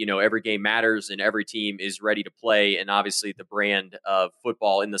game matters and every team is ready to play. And obviously the brand of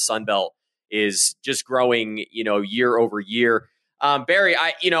football in the Sun Belt is just growing, year over year. Barry,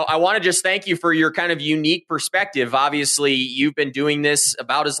 I want to just thank you for your kind of unique perspective. Obviously, you've been doing this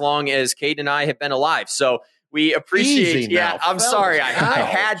about as long as Kate and I have been alive. So we appreciate. Now, I'm sorry, I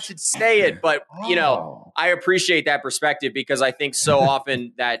had to say it, but I appreciate that perspective because I think so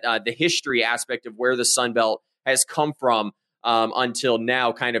often that the history aspect of where the Sun Belt has come from until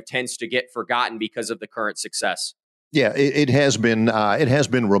now kind of tends to get forgotten because of the current success. Yeah, it has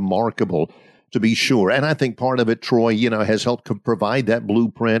been remarkable, to be sure. And I think part of it, Troy, has helped provide that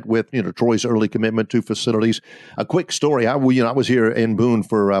blueprint with, Troy's early commitment to facilities. A quick story. I was here in Boone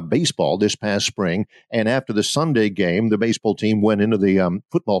for baseball this past spring. And after the Sunday game, the baseball team went into the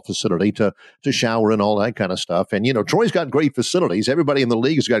football facility to shower and all that kind of stuff. And, Troy's got great facilities. Everybody in the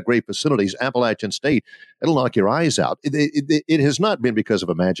league has got great facilities. Appalachian State, it'll knock your eyes out. It has not been because of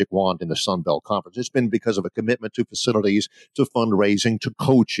a magic wand in the Sun Belt Conference. It's been because of a commitment to facilities, to fundraising, to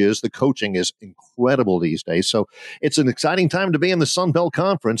coaches. The coaching is incredible these days. So it's an exciting time to be in the Sun Belt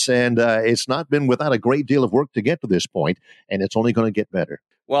Conference, and it's not been without a great deal of work to get to this point, and it's only going to get better.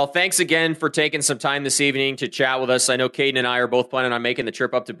 Well, thanks again for taking some time this evening to chat with us. I know Caden and I are both planning on making the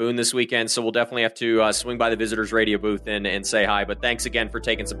trip up to Boone this weekend, so we'll definitely have to swing by the Visitors Radio booth and say hi. But thanks again for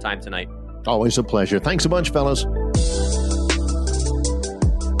taking some time tonight. Always a pleasure. Thanks a bunch, fellas.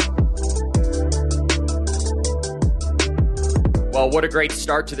 Well, what a great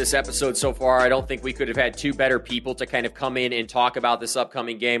start to this episode so far. I don't think we could have had two better people to kind of come in and talk about this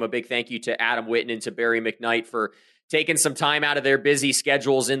upcoming game. A big thank you to Adam Witten and to Barry McKnight for taking some time out of their busy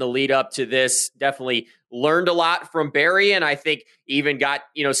schedules in the lead up to this. Definitely learned a lot from Barry, and I think even got,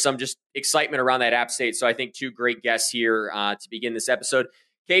 some just excitement around that App State. So I think two great guests here to begin this episode.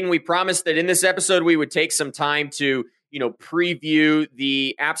 Caden, we promised that in this episode we would take some time to, preview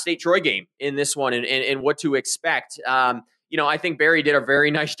the App State Troy game in this one and what to expect. I think Barry did a very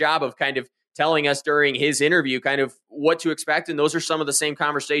nice job of kind of telling us during his interview kind of what to expect. And those are some of the same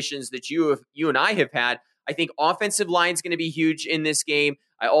conversations that you and I have had. I think offensive line is going to be huge in this game.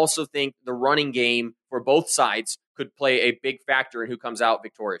 I also think the running game for both sides could play a big factor in who comes out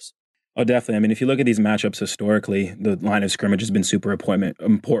victorious. Oh, definitely. I mean, if you look at these matchups historically, the line of scrimmage has been super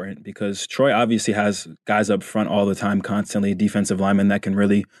important because Troy obviously has guys up front all the time, constantly, defensive linemen that can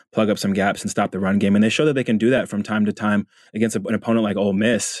really plug up some gaps and stop the run game. And they show that they can do that from time to time against an opponent like Ole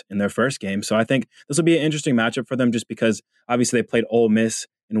Miss in their first game. So I think this will be an interesting matchup for them just because obviously they played Ole Miss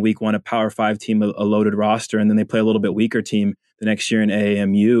in week 1, a Power 5 team, a loaded roster, and then they play a little bit weaker team the next year in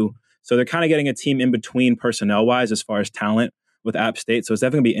AAMU. So they're kind of getting a team in between personnel-wise as far as talent with App State. So it's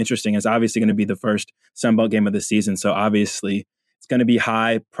definitely going to be interesting. It's obviously going to be the first Sun Belt game of the season. So obviously it's going to be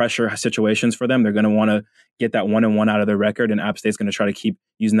high pressure situations for them. They're going to want to get that 1-1 out of their record, and App State's going to try to keep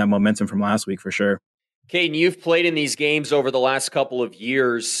using that momentum from last week for sure. Caden, you've played in these games over the last couple of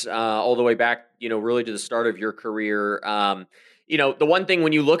years, all the way back, really to the start of your career. The one thing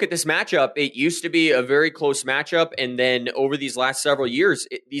when you look at this matchup, it used to be a very close matchup. And then over these last several years,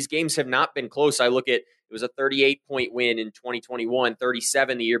 these games have not been close. I look at it was a 38-point win in 2021,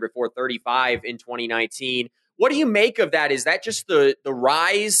 37 the year before, 35 in 2019. What do you make of that? Is that just the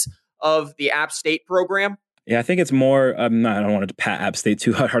rise of the App State program? Yeah, I think it's more, I don't want to pat App State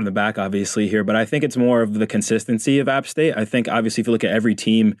too hard on the back, obviously, here, but I think it's more of the consistency of App State. I think, obviously, if you look at every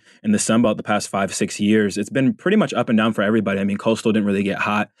team in the Sun Belt the past 5-6 years, it's been pretty much up and down for everybody. I mean, Coastal didn't really get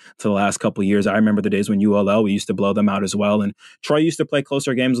hot for the last couple of years. I remember the days when ULL, we used to blow them out as well. And Troy used to play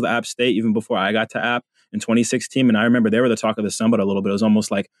closer games with App State even before I got to App in 2016. And I remember they were the talk of the Sun Belt a little bit. It was almost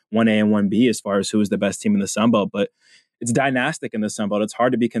like 1A and 1B as far as who was the best team in the Sun Belt. But it's dynastic in the Sun Belt. It's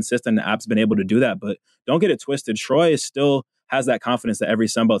hard to be consistent. The App's been able to do that, but don't get it twisted. Troy still has that confidence that every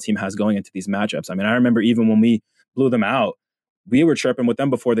Sun Belt team has going into these matchups. I mean, I remember even when we blew them out, we were chirping with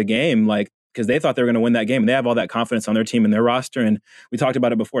them before the game, because they thought they were going to win that game. And they have all that confidence on their team and their roster. And we talked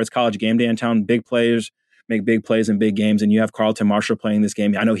about it before. It's college game day in town. Big players make big plays in big games. And you have Carlton Marshall playing this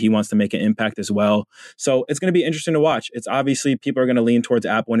game. I know he wants to make an impact as well. So it's going to be interesting to watch. It's obviously people are going to lean towards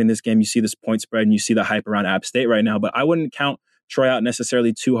App winning this game. You see this point spread and you see the hype around App State right now, but I wouldn't count Troy out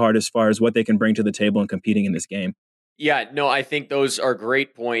necessarily too hard as far as what they can bring to the table and competing in this game. Yeah, no, I think those are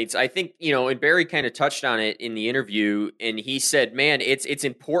great points. I think, and Barry kind of touched on it in the interview, and he said, man, it's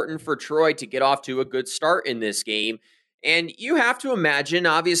important for Troy to get off to a good start in this game. And you have to imagine,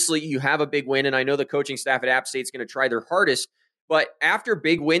 obviously, you have a big win, and I know the coaching staff at App State is going to try their hardest, but after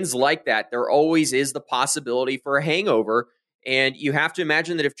big wins like that, there always is the possibility for a hangover. And you have to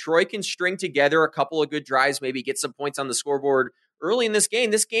imagine that if Troy can string together a couple of good drives, maybe get some points on the scoreboard early in this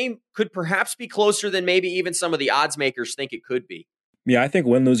game could perhaps be closer than maybe even some of the odds makers think it could be. Yeah, I think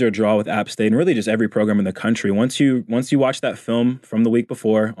win, lose, or draw with App State, and really just every program in the country. Once you watch that film from the week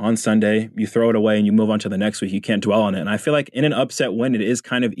before on Sunday, you throw it away and you move on to the next week. You can't dwell on it. And I feel like in an upset win, it is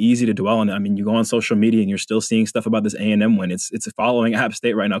kind of easy to dwell on it. I mean, you go on social media and you're still seeing stuff about this A&M win. It's following App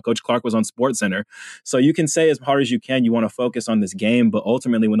State right now. Coach Clark was on SportsCenter. So you can say as hard as you can, you want to focus on this game. But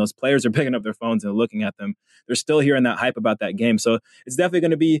ultimately, when those players are picking up their phones and looking at them, they're still hearing that hype about that game. So it's definitely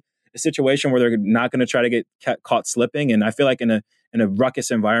going to be a situation where they're not going to try to get caught slipping. And I feel like in a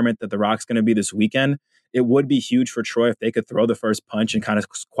ruckus environment that the Rock's going to be this weekend, it would be huge for Troy if they could throw the first punch and kind of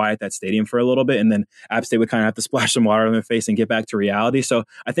quiet that stadium for a little bit. And then App State would kind of have to splash some water on their face and get back to reality. So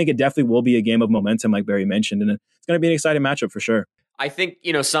I think it definitely will be a game of momentum, like Barry mentioned. And it's going to be an exciting matchup for sure. I think,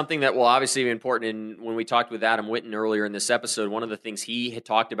 something that will obviously be important, and when we talked with Adam Witten earlier in this episode, one of the things he had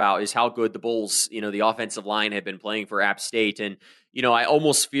talked about is how good the Bulls, the offensive line had been playing for App State. And, I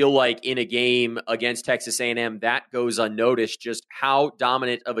almost feel like in a game against Texas A&M, that goes unnoticed, just how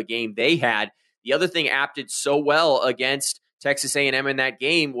dominant of a game they had. The other thing App did so well against Texas A&M in that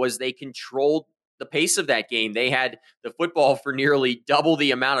game was they controlled the pace of that game. They had the football for nearly double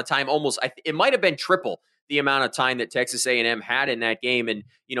the amount of time, almost, it might have been triple the amount of time that Texas A&M had in that game. And,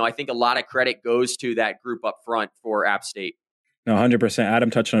 I think a lot of credit goes to that group up front for App State. No, 100%. Adam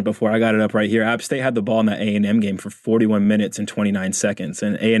touched on it before. I got it up right here. App State had the ball in that A&M game for 41 minutes and 29 seconds,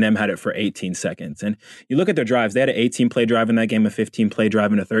 and A&M had it for 18 seconds. And you look at their drives, they had an 18-play drive in that game, a 15-play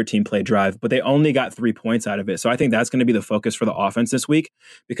drive, and a 13-play drive, but they only got 3 points out of it. So I think that's going to be the focus for the offense this week,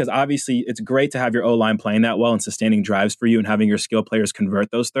 because obviously it's great to have your O-line playing that well and sustaining drives for you and having your skill players convert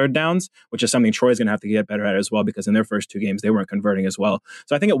those third downs, which is something Troy's going to have to get better at as well, because in their first 2 games, they weren't converting as well.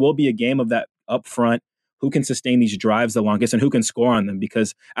 So I think it will be a game of that up front, who can sustain these drives the longest and who can score on them,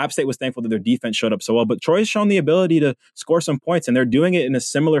 because App State was thankful that their defense showed up so well. But Troy's shown the ability to score some points, and they're doing it in a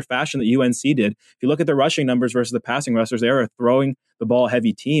similar fashion that UNC did. If you look at the rushing numbers versus the passing rushers, they're a throwing the ball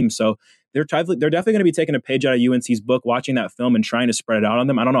heavy team. So they're definitely going to be taking a page out of UNC's book, watching that film and trying to spread it out on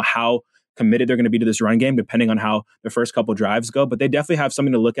them. I don't know how committed they're going to be to this run game, depending on how the first couple drives go. But they definitely have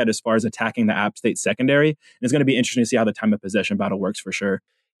something to look at as far as attacking the App State secondary. And it's going to be interesting to see how the time of possession battle works for sure.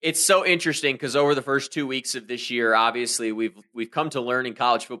 It's so interesting because over the first 2 weeks of this year, obviously we've come to learn in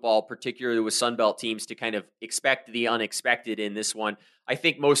college football, particularly with Sunbelt teams, to kind of expect the unexpected in this one. I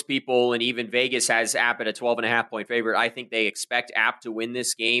think most people, and even Vegas has App at a 12.5-point favorite. I think they expect App to win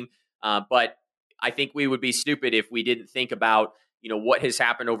this game. But I think we would be stupid if we didn't think about, what has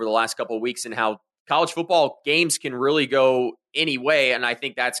happened over the last couple of weeks and how college football games can really go any way. And I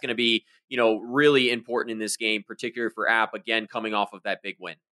think that's going to be, really important in this game, particularly for App, again, coming off of that big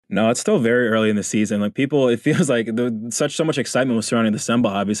win. No, it's still very early in the season. Like it feels like so much excitement was surrounding the Sun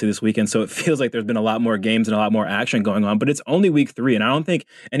Bowl, obviously, this weekend. So it feels like there's been a lot more games and a lot more action going on. But it's only week 3, and I don't think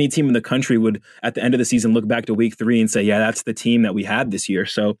any team in the country would, at the end of the season, look back to week 3 and say, yeah, that's the team that we had this year.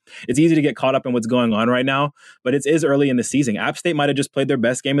 So it's easy to get caught up in what's going on right now. But it is early in the season. App State might have just played their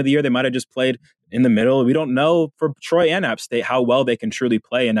best game of the year. They might have just played in the middle. We don't know for Troy and App State how well they can truly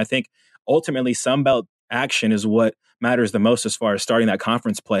play. And I think ultimately Sunbelt action is what matters the most as far as starting that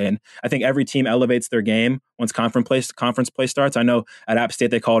conference play. And I think every team elevates their game once conference play starts. I know at App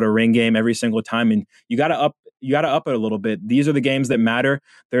State they call it a ring game every single time, and you got to up it a little bit. These are the games that matter.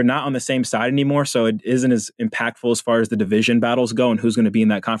 They're not on the same side anymore, so it isn't as impactful as far as the division battles go and who's going to be in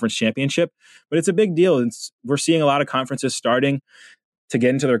that conference championship. But it's a big deal. We're seeing a lot of conferences starting to get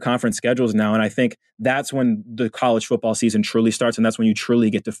into their conference schedules now. And I think that's when the college football season truly starts. And that's when you truly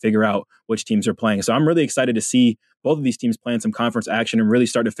get to figure out which teams are playing. So I'm really excited to see both of these teams playing some conference action and really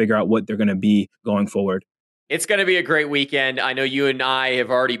start to figure out what they're going to be going forward. It's going to be a great weekend. I know you and I have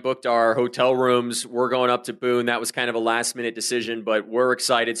already booked our hotel rooms. We're going up to Boone. That was kind of a last minute decision, but we're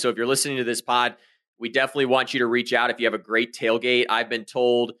excited. So if you're listening to this pod, we definitely want you to reach out if you have a great tailgate. I've been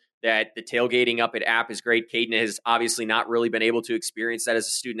told that the tailgating up at App is great. Caden has obviously not really been able to experience that as a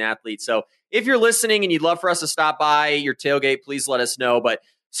student athlete. So if you're listening and you'd love for us to stop by your tailgate, please let us know. But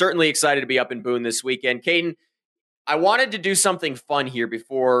certainly excited to be up in Boone this weekend. Caden, I wanted to do something fun here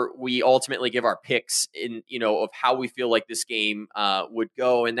before we ultimately give our picks of how we feel like this game would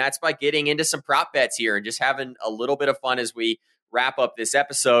go. And that's by getting into some prop bets here and just having a little bit of fun as we wrap up this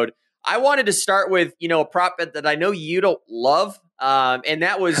episode. I wanted to start with, a prop bet that I know you don't love. And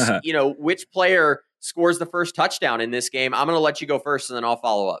that was, which player scores the first touchdown in this game. I'm going to let you go first and then I'll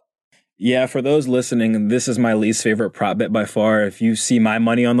follow up. Yeah, for those listening, this is my least favorite prop bet by far. If you see my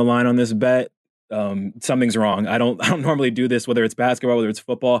money on the line on this bet, something's wrong. I don't normally do this, whether it's basketball, whether it's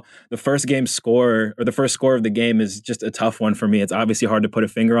football. The first game score or the first score of the game is just a tough one for me. It's obviously hard to put a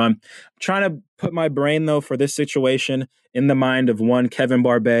finger on. I'm trying to put my brain, though, for this situation in the mind of one Kevin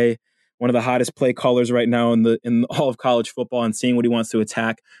Barbay, one of the hottest play callers right now in all of college football, and seeing what he wants to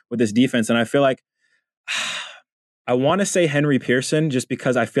attack with this defense. And I feel like I want to say Henry Pearson just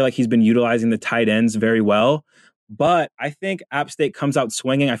because I feel like he's been utilizing the tight ends very well. But I think App State comes out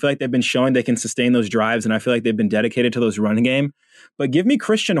swinging. I feel like they've been showing they can sustain those drives, and I feel like they've been dedicated to those running game. But give me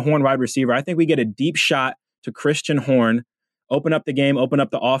Christian Horn, wide receiver. I think we get a deep shot to Christian Horn, open up the game, open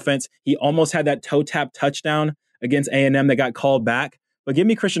up the offense. He almost had that toe tap touchdown against A&M that got called back. But give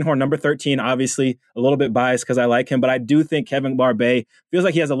me Christian Horn, number 13, obviously a little bit biased because I like him, but I do think Kevin Barbay feels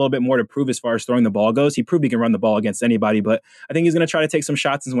like he has a little bit more to prove as far as throwing the ball goes. He proved he can run the ball against anybody, but I think he's going to try to take some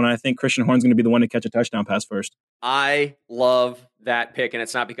shots when I think Christian Horn's going to be the one to catch a touchdown pass first. I love that pick, and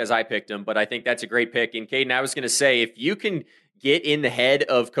it's not because I picked him, but I think that's a great pick. And Caden, I was going to say, if you can get in the head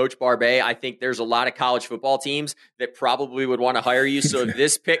of Coach Barbay, I think there's a lot of college football teams that probably would want to hire you. So if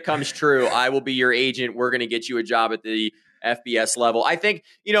this pick comes true, I will be your agent. We're going to get you a job at the FBS level. I think,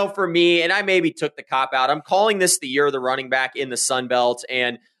 for me, and I maybe took the cop out, I'm calling this the year of the running back in the Sun Belt.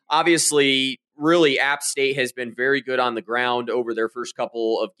 And obviously, really, App State has been very good on the ground over their first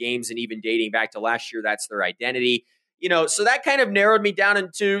couple of games, and even dating back to last year, that's their identity. So that kind of narrowed me down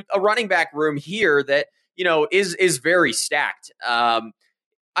into a running back room here that, is very stacked.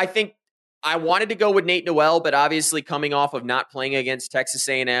 I think I wanted to go with Nate Noel, but obviously coming off of not playing against Texas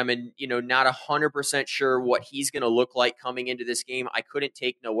A&M and, not 100% sure what he's going to look like coming into this game, I couldn't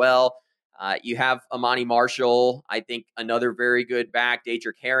take Noel. You have Amani Marshall, I think another very good back,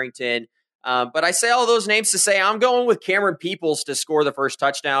 Daedric Harrington. But I say all those names to say I'm going with Cameron Peoples to score the first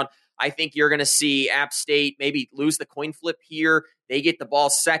touchdown. I think you're going to see App State maybe lose the coin flip here. They get the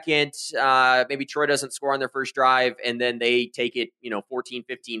ball second. Maybe Troy doesn't score on their first drive, and then they take it, 14,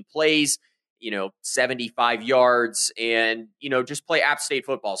 15 plays. 75 yards and, just play App State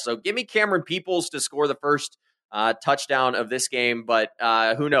football. So give me Cameron Peoples to score the first touchdown of this game. But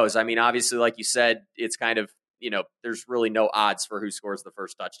who knows? I mean, obviously, like you said, it's kind of, there's really no odds for who scores the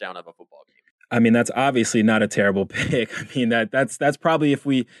first touchdown of a football game. I mean, that's obviously not a terrible pick. I mean, that's probably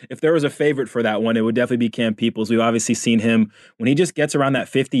if there was a favorite for that one, it would definitely be Cam Peoples. We've obviously seen him when he just gets around that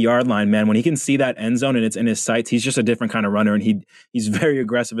 50-yard line, man. When he can see that end zone and it's in his sights, he's just a different kind of runner, and he's very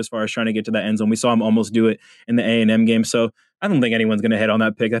aggressive as far as trying to get to that end zone. We saw him almost do it in the A&M game, so I don't think anyone's going to hit on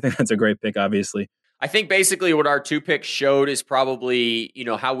that pick. I think that's a great pick, obviously. I think basically what our two picks showed is probably,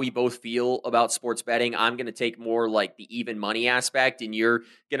 how we both feel about sports betting. I'm going to take more like the even money aspect, and you're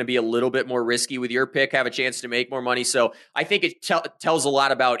going to be a little bit more risky with your pick, have a chance to make more money. So I think it tells a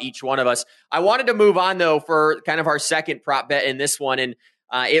lot about each one of us. I wanted to move on, though, for kind of our second prop bet in this one, and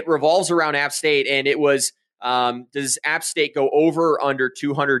it revolves around App State, and it was, does App State go over or under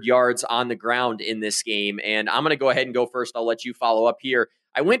 200 yards on the ground in this game? And I'm going to go ahead and go first. I'll let you follow up here.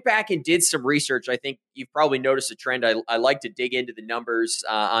 I went back and did some research. I think you've probably noticed a trend. I like to dig into the numbers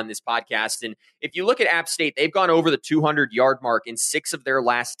on this podcast. And if you look at App State, they've gone over the 200-yard mark in 6 of their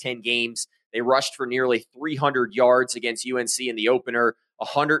last 10 games. They rushed for nearly 300 yards against UNC in the opener,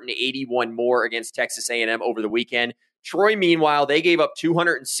 181 more against Texas A&M over the weekend. Troy, meanwhile, they gave up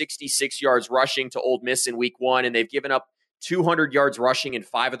 266 yards rushing to Ole Miss in week 1, and they've given up 200 yards rushing in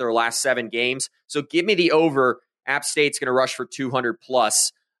 5 of their last 7 games. So give me the over. App State's going to rush for 200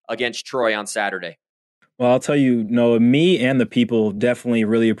 plus against Troy on Saturday. Well, I'll tell you, Noah, me and the people definitely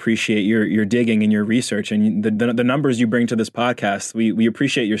really appreciate your digging and your research and the numbers you bring to this podcast. We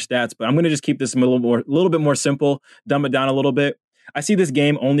appreciate your stats, but I'm going to just keep this a little bit more simple, dumb it down a little bit. I see this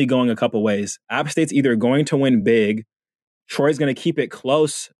game only going a couple ways. App State's either going to win big, Troy's going to keep it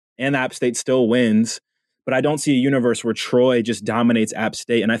close, and App State still wins. But I don't see a universe where Troy just dominates App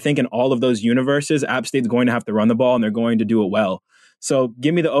State. And I think in all of those universes, App State's going to have to run the ball, and they're going to do it well. So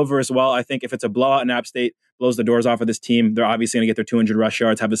give me the over as well. I think if it's a blowout and App State blows the doors off of this team, they're obviously going to get their 200 rush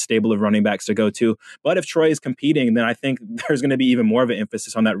yards, have a stable of running backs to go to. But if Troy is competing, then I think there's going to be even more of an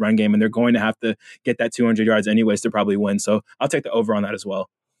emphasis on that run game, and they're going to have to get that 200 yards anyways to probably win. So I'll take the over on that as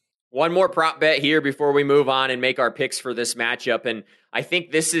well. One more prop bet here before we move on and make our picks for this matchup. And I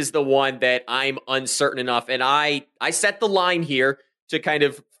think this is the one that I'm uncertain enough. And I set the line here to kind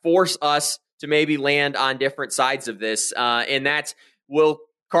of force us to maybe land on different sides of this. And that's, will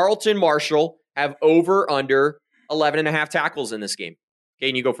Carlton Martial have over under 11.5 tackles in this game?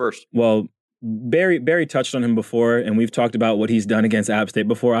 Caden, you go first. Well, Barry touched on him before, and we've talked about what he's done against App State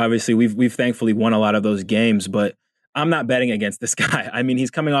before. Obviously, we've thankfully won a lot of those games, but I'm not betting against this guy. I mean, he's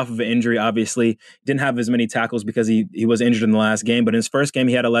coming off of an injury, obviously. Didn't have as many tackles because he was injured in the last game. But in his first game,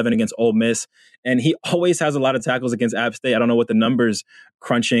 he had 11 against Ole Miss. And he always has a lot of tackles against App State. I don't know what the numbers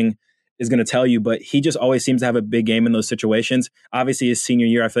crunching is going to tell you, but he just always seems to have a big game in those situations. Obviously, his senior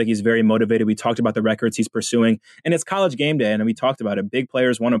year, I feel like he's very motivated. We talked about the records he's pursuing. And it's college game day, and we talked about it. Big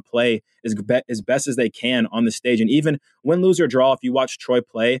players want to play as best as they can on the stage. And even win, lose, or draw, if you watch Troy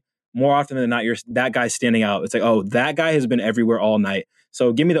play, more often than not, that guy's standing out. It's like, oh, that guy has been everywhere all night.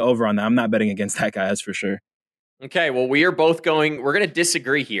 So give me the over on that. I'm not betting against that guy, that's for sure. Okay, well, we're going to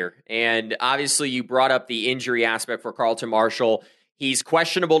disagree here. And obviously, you brought up the injury aspect for Carlton Martial. He's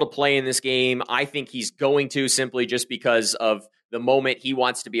questionable to play in this game. I think he's going to, simply just because of the moment he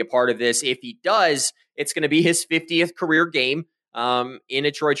wants to be a part of this. If he does, it's going to be his 50th career game in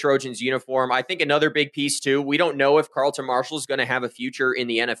a Troy Trojans uniform. I think another big piece too, we don't know if Carlton Martial is going to have a future in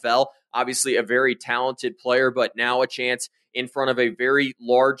the NFL. Obviously a very talented player, but now a chance in front of a very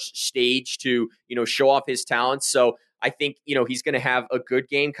large stage to, show off his talents. So I think, he's going to have a good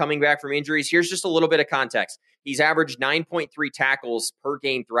game coming back from injuries. Here's just a little bit of context. He's averaged 9.3 tackles per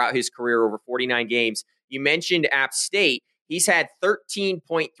game throughout his career over 49 games. You mentioned App State. He's had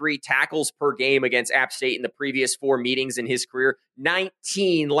 13.3 tackles per game against App State in the previous 4 meetings in his career,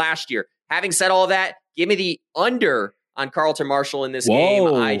 19 last year. Having said all that, give me the under on Carlton Martial in this game.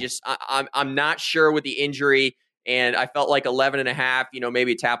 I'm not sure with the injury, and I felt like 11.5,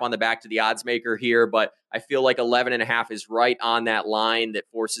 maybe a tap on the back to the odds maker here, but I feel like 11.5 is right on that line that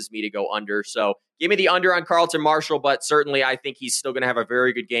forces me to go under. So give me the under on Carlton Martial, but certainly I think he's still going to have a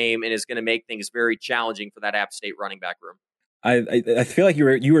very good game and is going to make things very challenging for that App State running back room. I feel like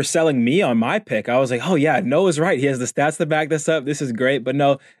you were selling me on my pick. I was like, oh yeah, Noah's right. He has the stats to back this up. This is great. But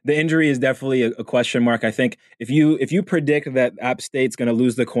no, the injury is definitely a question mark. I think if you predict that App State's going to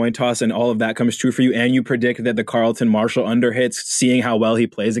lose the coin toss and all of that comes true for you, and you predict that the Carlton Martial under hits, seeing how well he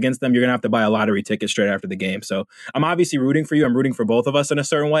plays against them, you're going to have to buy a lottery ticket straight after the game. So I'm obviously rooting for you. I'm rooting for both of us in a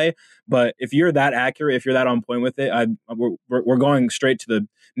certain way. But if you're that accurate, if you're that on point with it, we're going straight to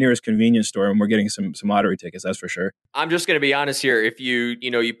nearest convenience store and we're getting some lottery tickets. That's for sure. I'm just going to be honest here. If you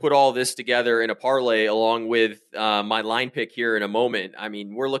put all this together in a parlay along with my line pick here in a moment, I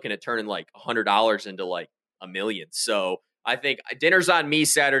mean, we're looking at turning like $100 into like $1 million. So I think dinner's on me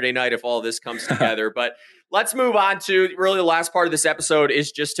Saturday night if all this comes together. But let's move on to really the last part of this episode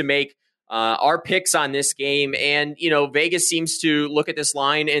is just to make our picks on this game. And, Vegas seems to look at this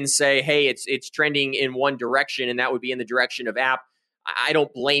line and say, hey, it's trending in one direction, and that would be in the direction of App. I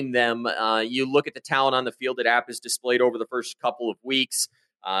don't blame them. You look at the talent on the field that App has displayed over the first couple of weeks.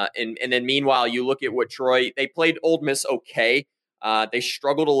 And then meanwhile, you look at what Troy, they played Ole Miss okay. They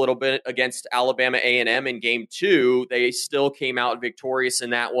struggled a little bit against Alabama A&M in game 2. They still came out victorious in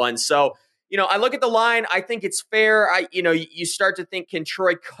that one. So, I look at the line. I think it's fair. You start to think, can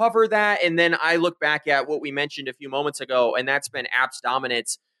Troy cover that? And then I look back at what we mentioned a few moments ago, and that's been App's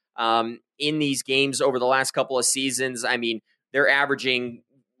dominance in these games over the last couple of seasons. I mean, they're averaging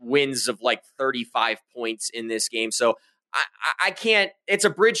wins of like 35 points in this game. So I can't, it's a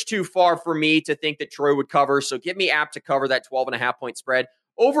bridge too far for me to think that Troy would cover. So give me App to cover that 12.5 point spread.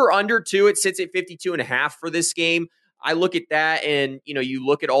 Over under 2, it sits at 52.5 for this game. I look at that and, you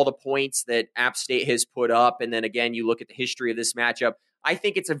look at all the points that App State has put up. And then again, you look at the history of this matchup. I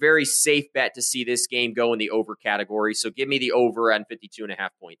think it's a very safe bet to see this game go in the over category. So give me the over on 52.5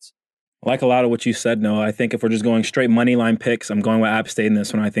 points. I like a lot of what you said, Noah. I think if we're just going straight money line picks, I'm going with App State in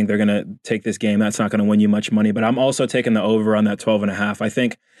this one. I think they're going to take this game. That's not going to win you much money, but I'm also taking the over on that 12.5. I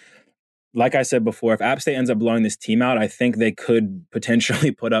think, like I said before, if App State ends up blowing this team out, I think they could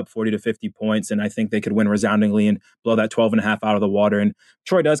potentially put up 40 to 50 points, and I think they could win resoundingly and blow that 12.5 out of the water. And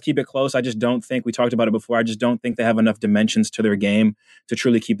Troy does keep it close. I just don't think, we talked about it before, I just don't think they have enough dimensions to their game to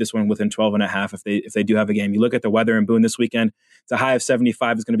truly keep this one within 12.5 if they do have a game. You look at the weather in Boone this weekend, it's a high of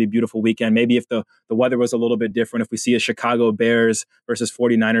 75. It's going to be a beautiful weekend. Maybe if the weather was a little bit different, if we see a Chicago Bears versus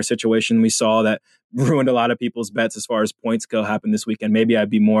 49ers situation we saw that ruined a lot of people's bets as far as points go happen this weekend, maybe I'd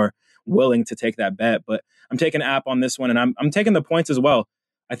be more willing to take that bet. But I'm taking App on this one, and I'm taking the points as well.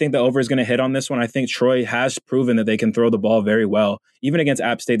 I think the over is going to hit on this one. I think Troy has proven that they can throw the ball very well. Even against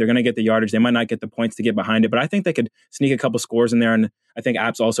App State, they're going to get the yardage. They might not get the points to get behind it, but I think they could sneak a couple scores in there. And I think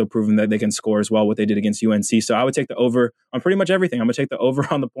App's also proven that they can score as well, what they did against UNC. So I would take the over on pretty much everything. I'm going to take the over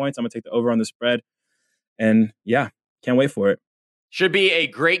on the points. I'm going to take the over on the spread. And yeah, can't wait for it. Should be a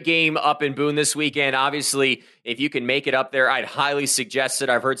great game up in Boone this weekend. Obviously, if you can make it up there, I'd highly suggest it.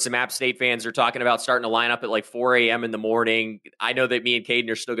 I've heard some App State fans are talking about starting to line up at like 4 a.m. in the morning. I know that me and Caden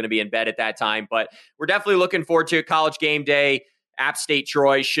are still going to be in bed at that time, but we're definitely looking forward to it. College game day, App State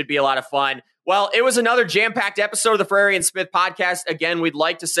Troy should be a lot of fun. Well, it was another jam-packed episode of the Frary and Smith podcast. Again, we'd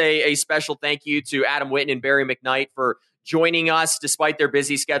like to say a special thank you to Adam Witten and Barry McKnight for joining us despite their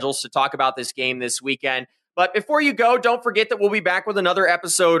busy schedules to talk about this game this weekend. But before you go, don't forget that we'll be back with another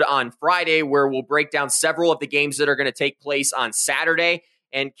episode on Friday where we'll break down several of the games that are going to take place on Saturday.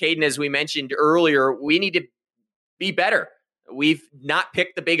 And Caden, as we mentioned earlier, we need to be better. We've not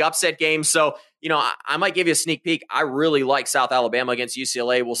picked the big upset game. So, I might give you a sneak peek. I really like South Alabama against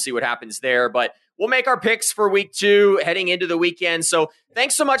UCLA. We'll see what happens there. But we'll make our picks for week 2 heading into the weekend. So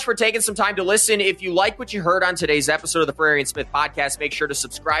thanks so much for taking some time to listen. If you like what you heard on today's episode of the Frary and Smith podcast, make sure to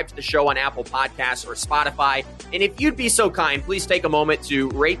subscribe to the show on Apple Podcasts or Spotify. And if you'd be so kind, please take a moment to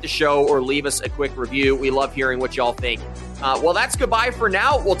rate the show or leave us a quick review. We love hearing what y'all think. Well, that's goodbye for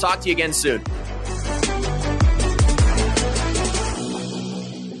now. We'll talk to you again soon.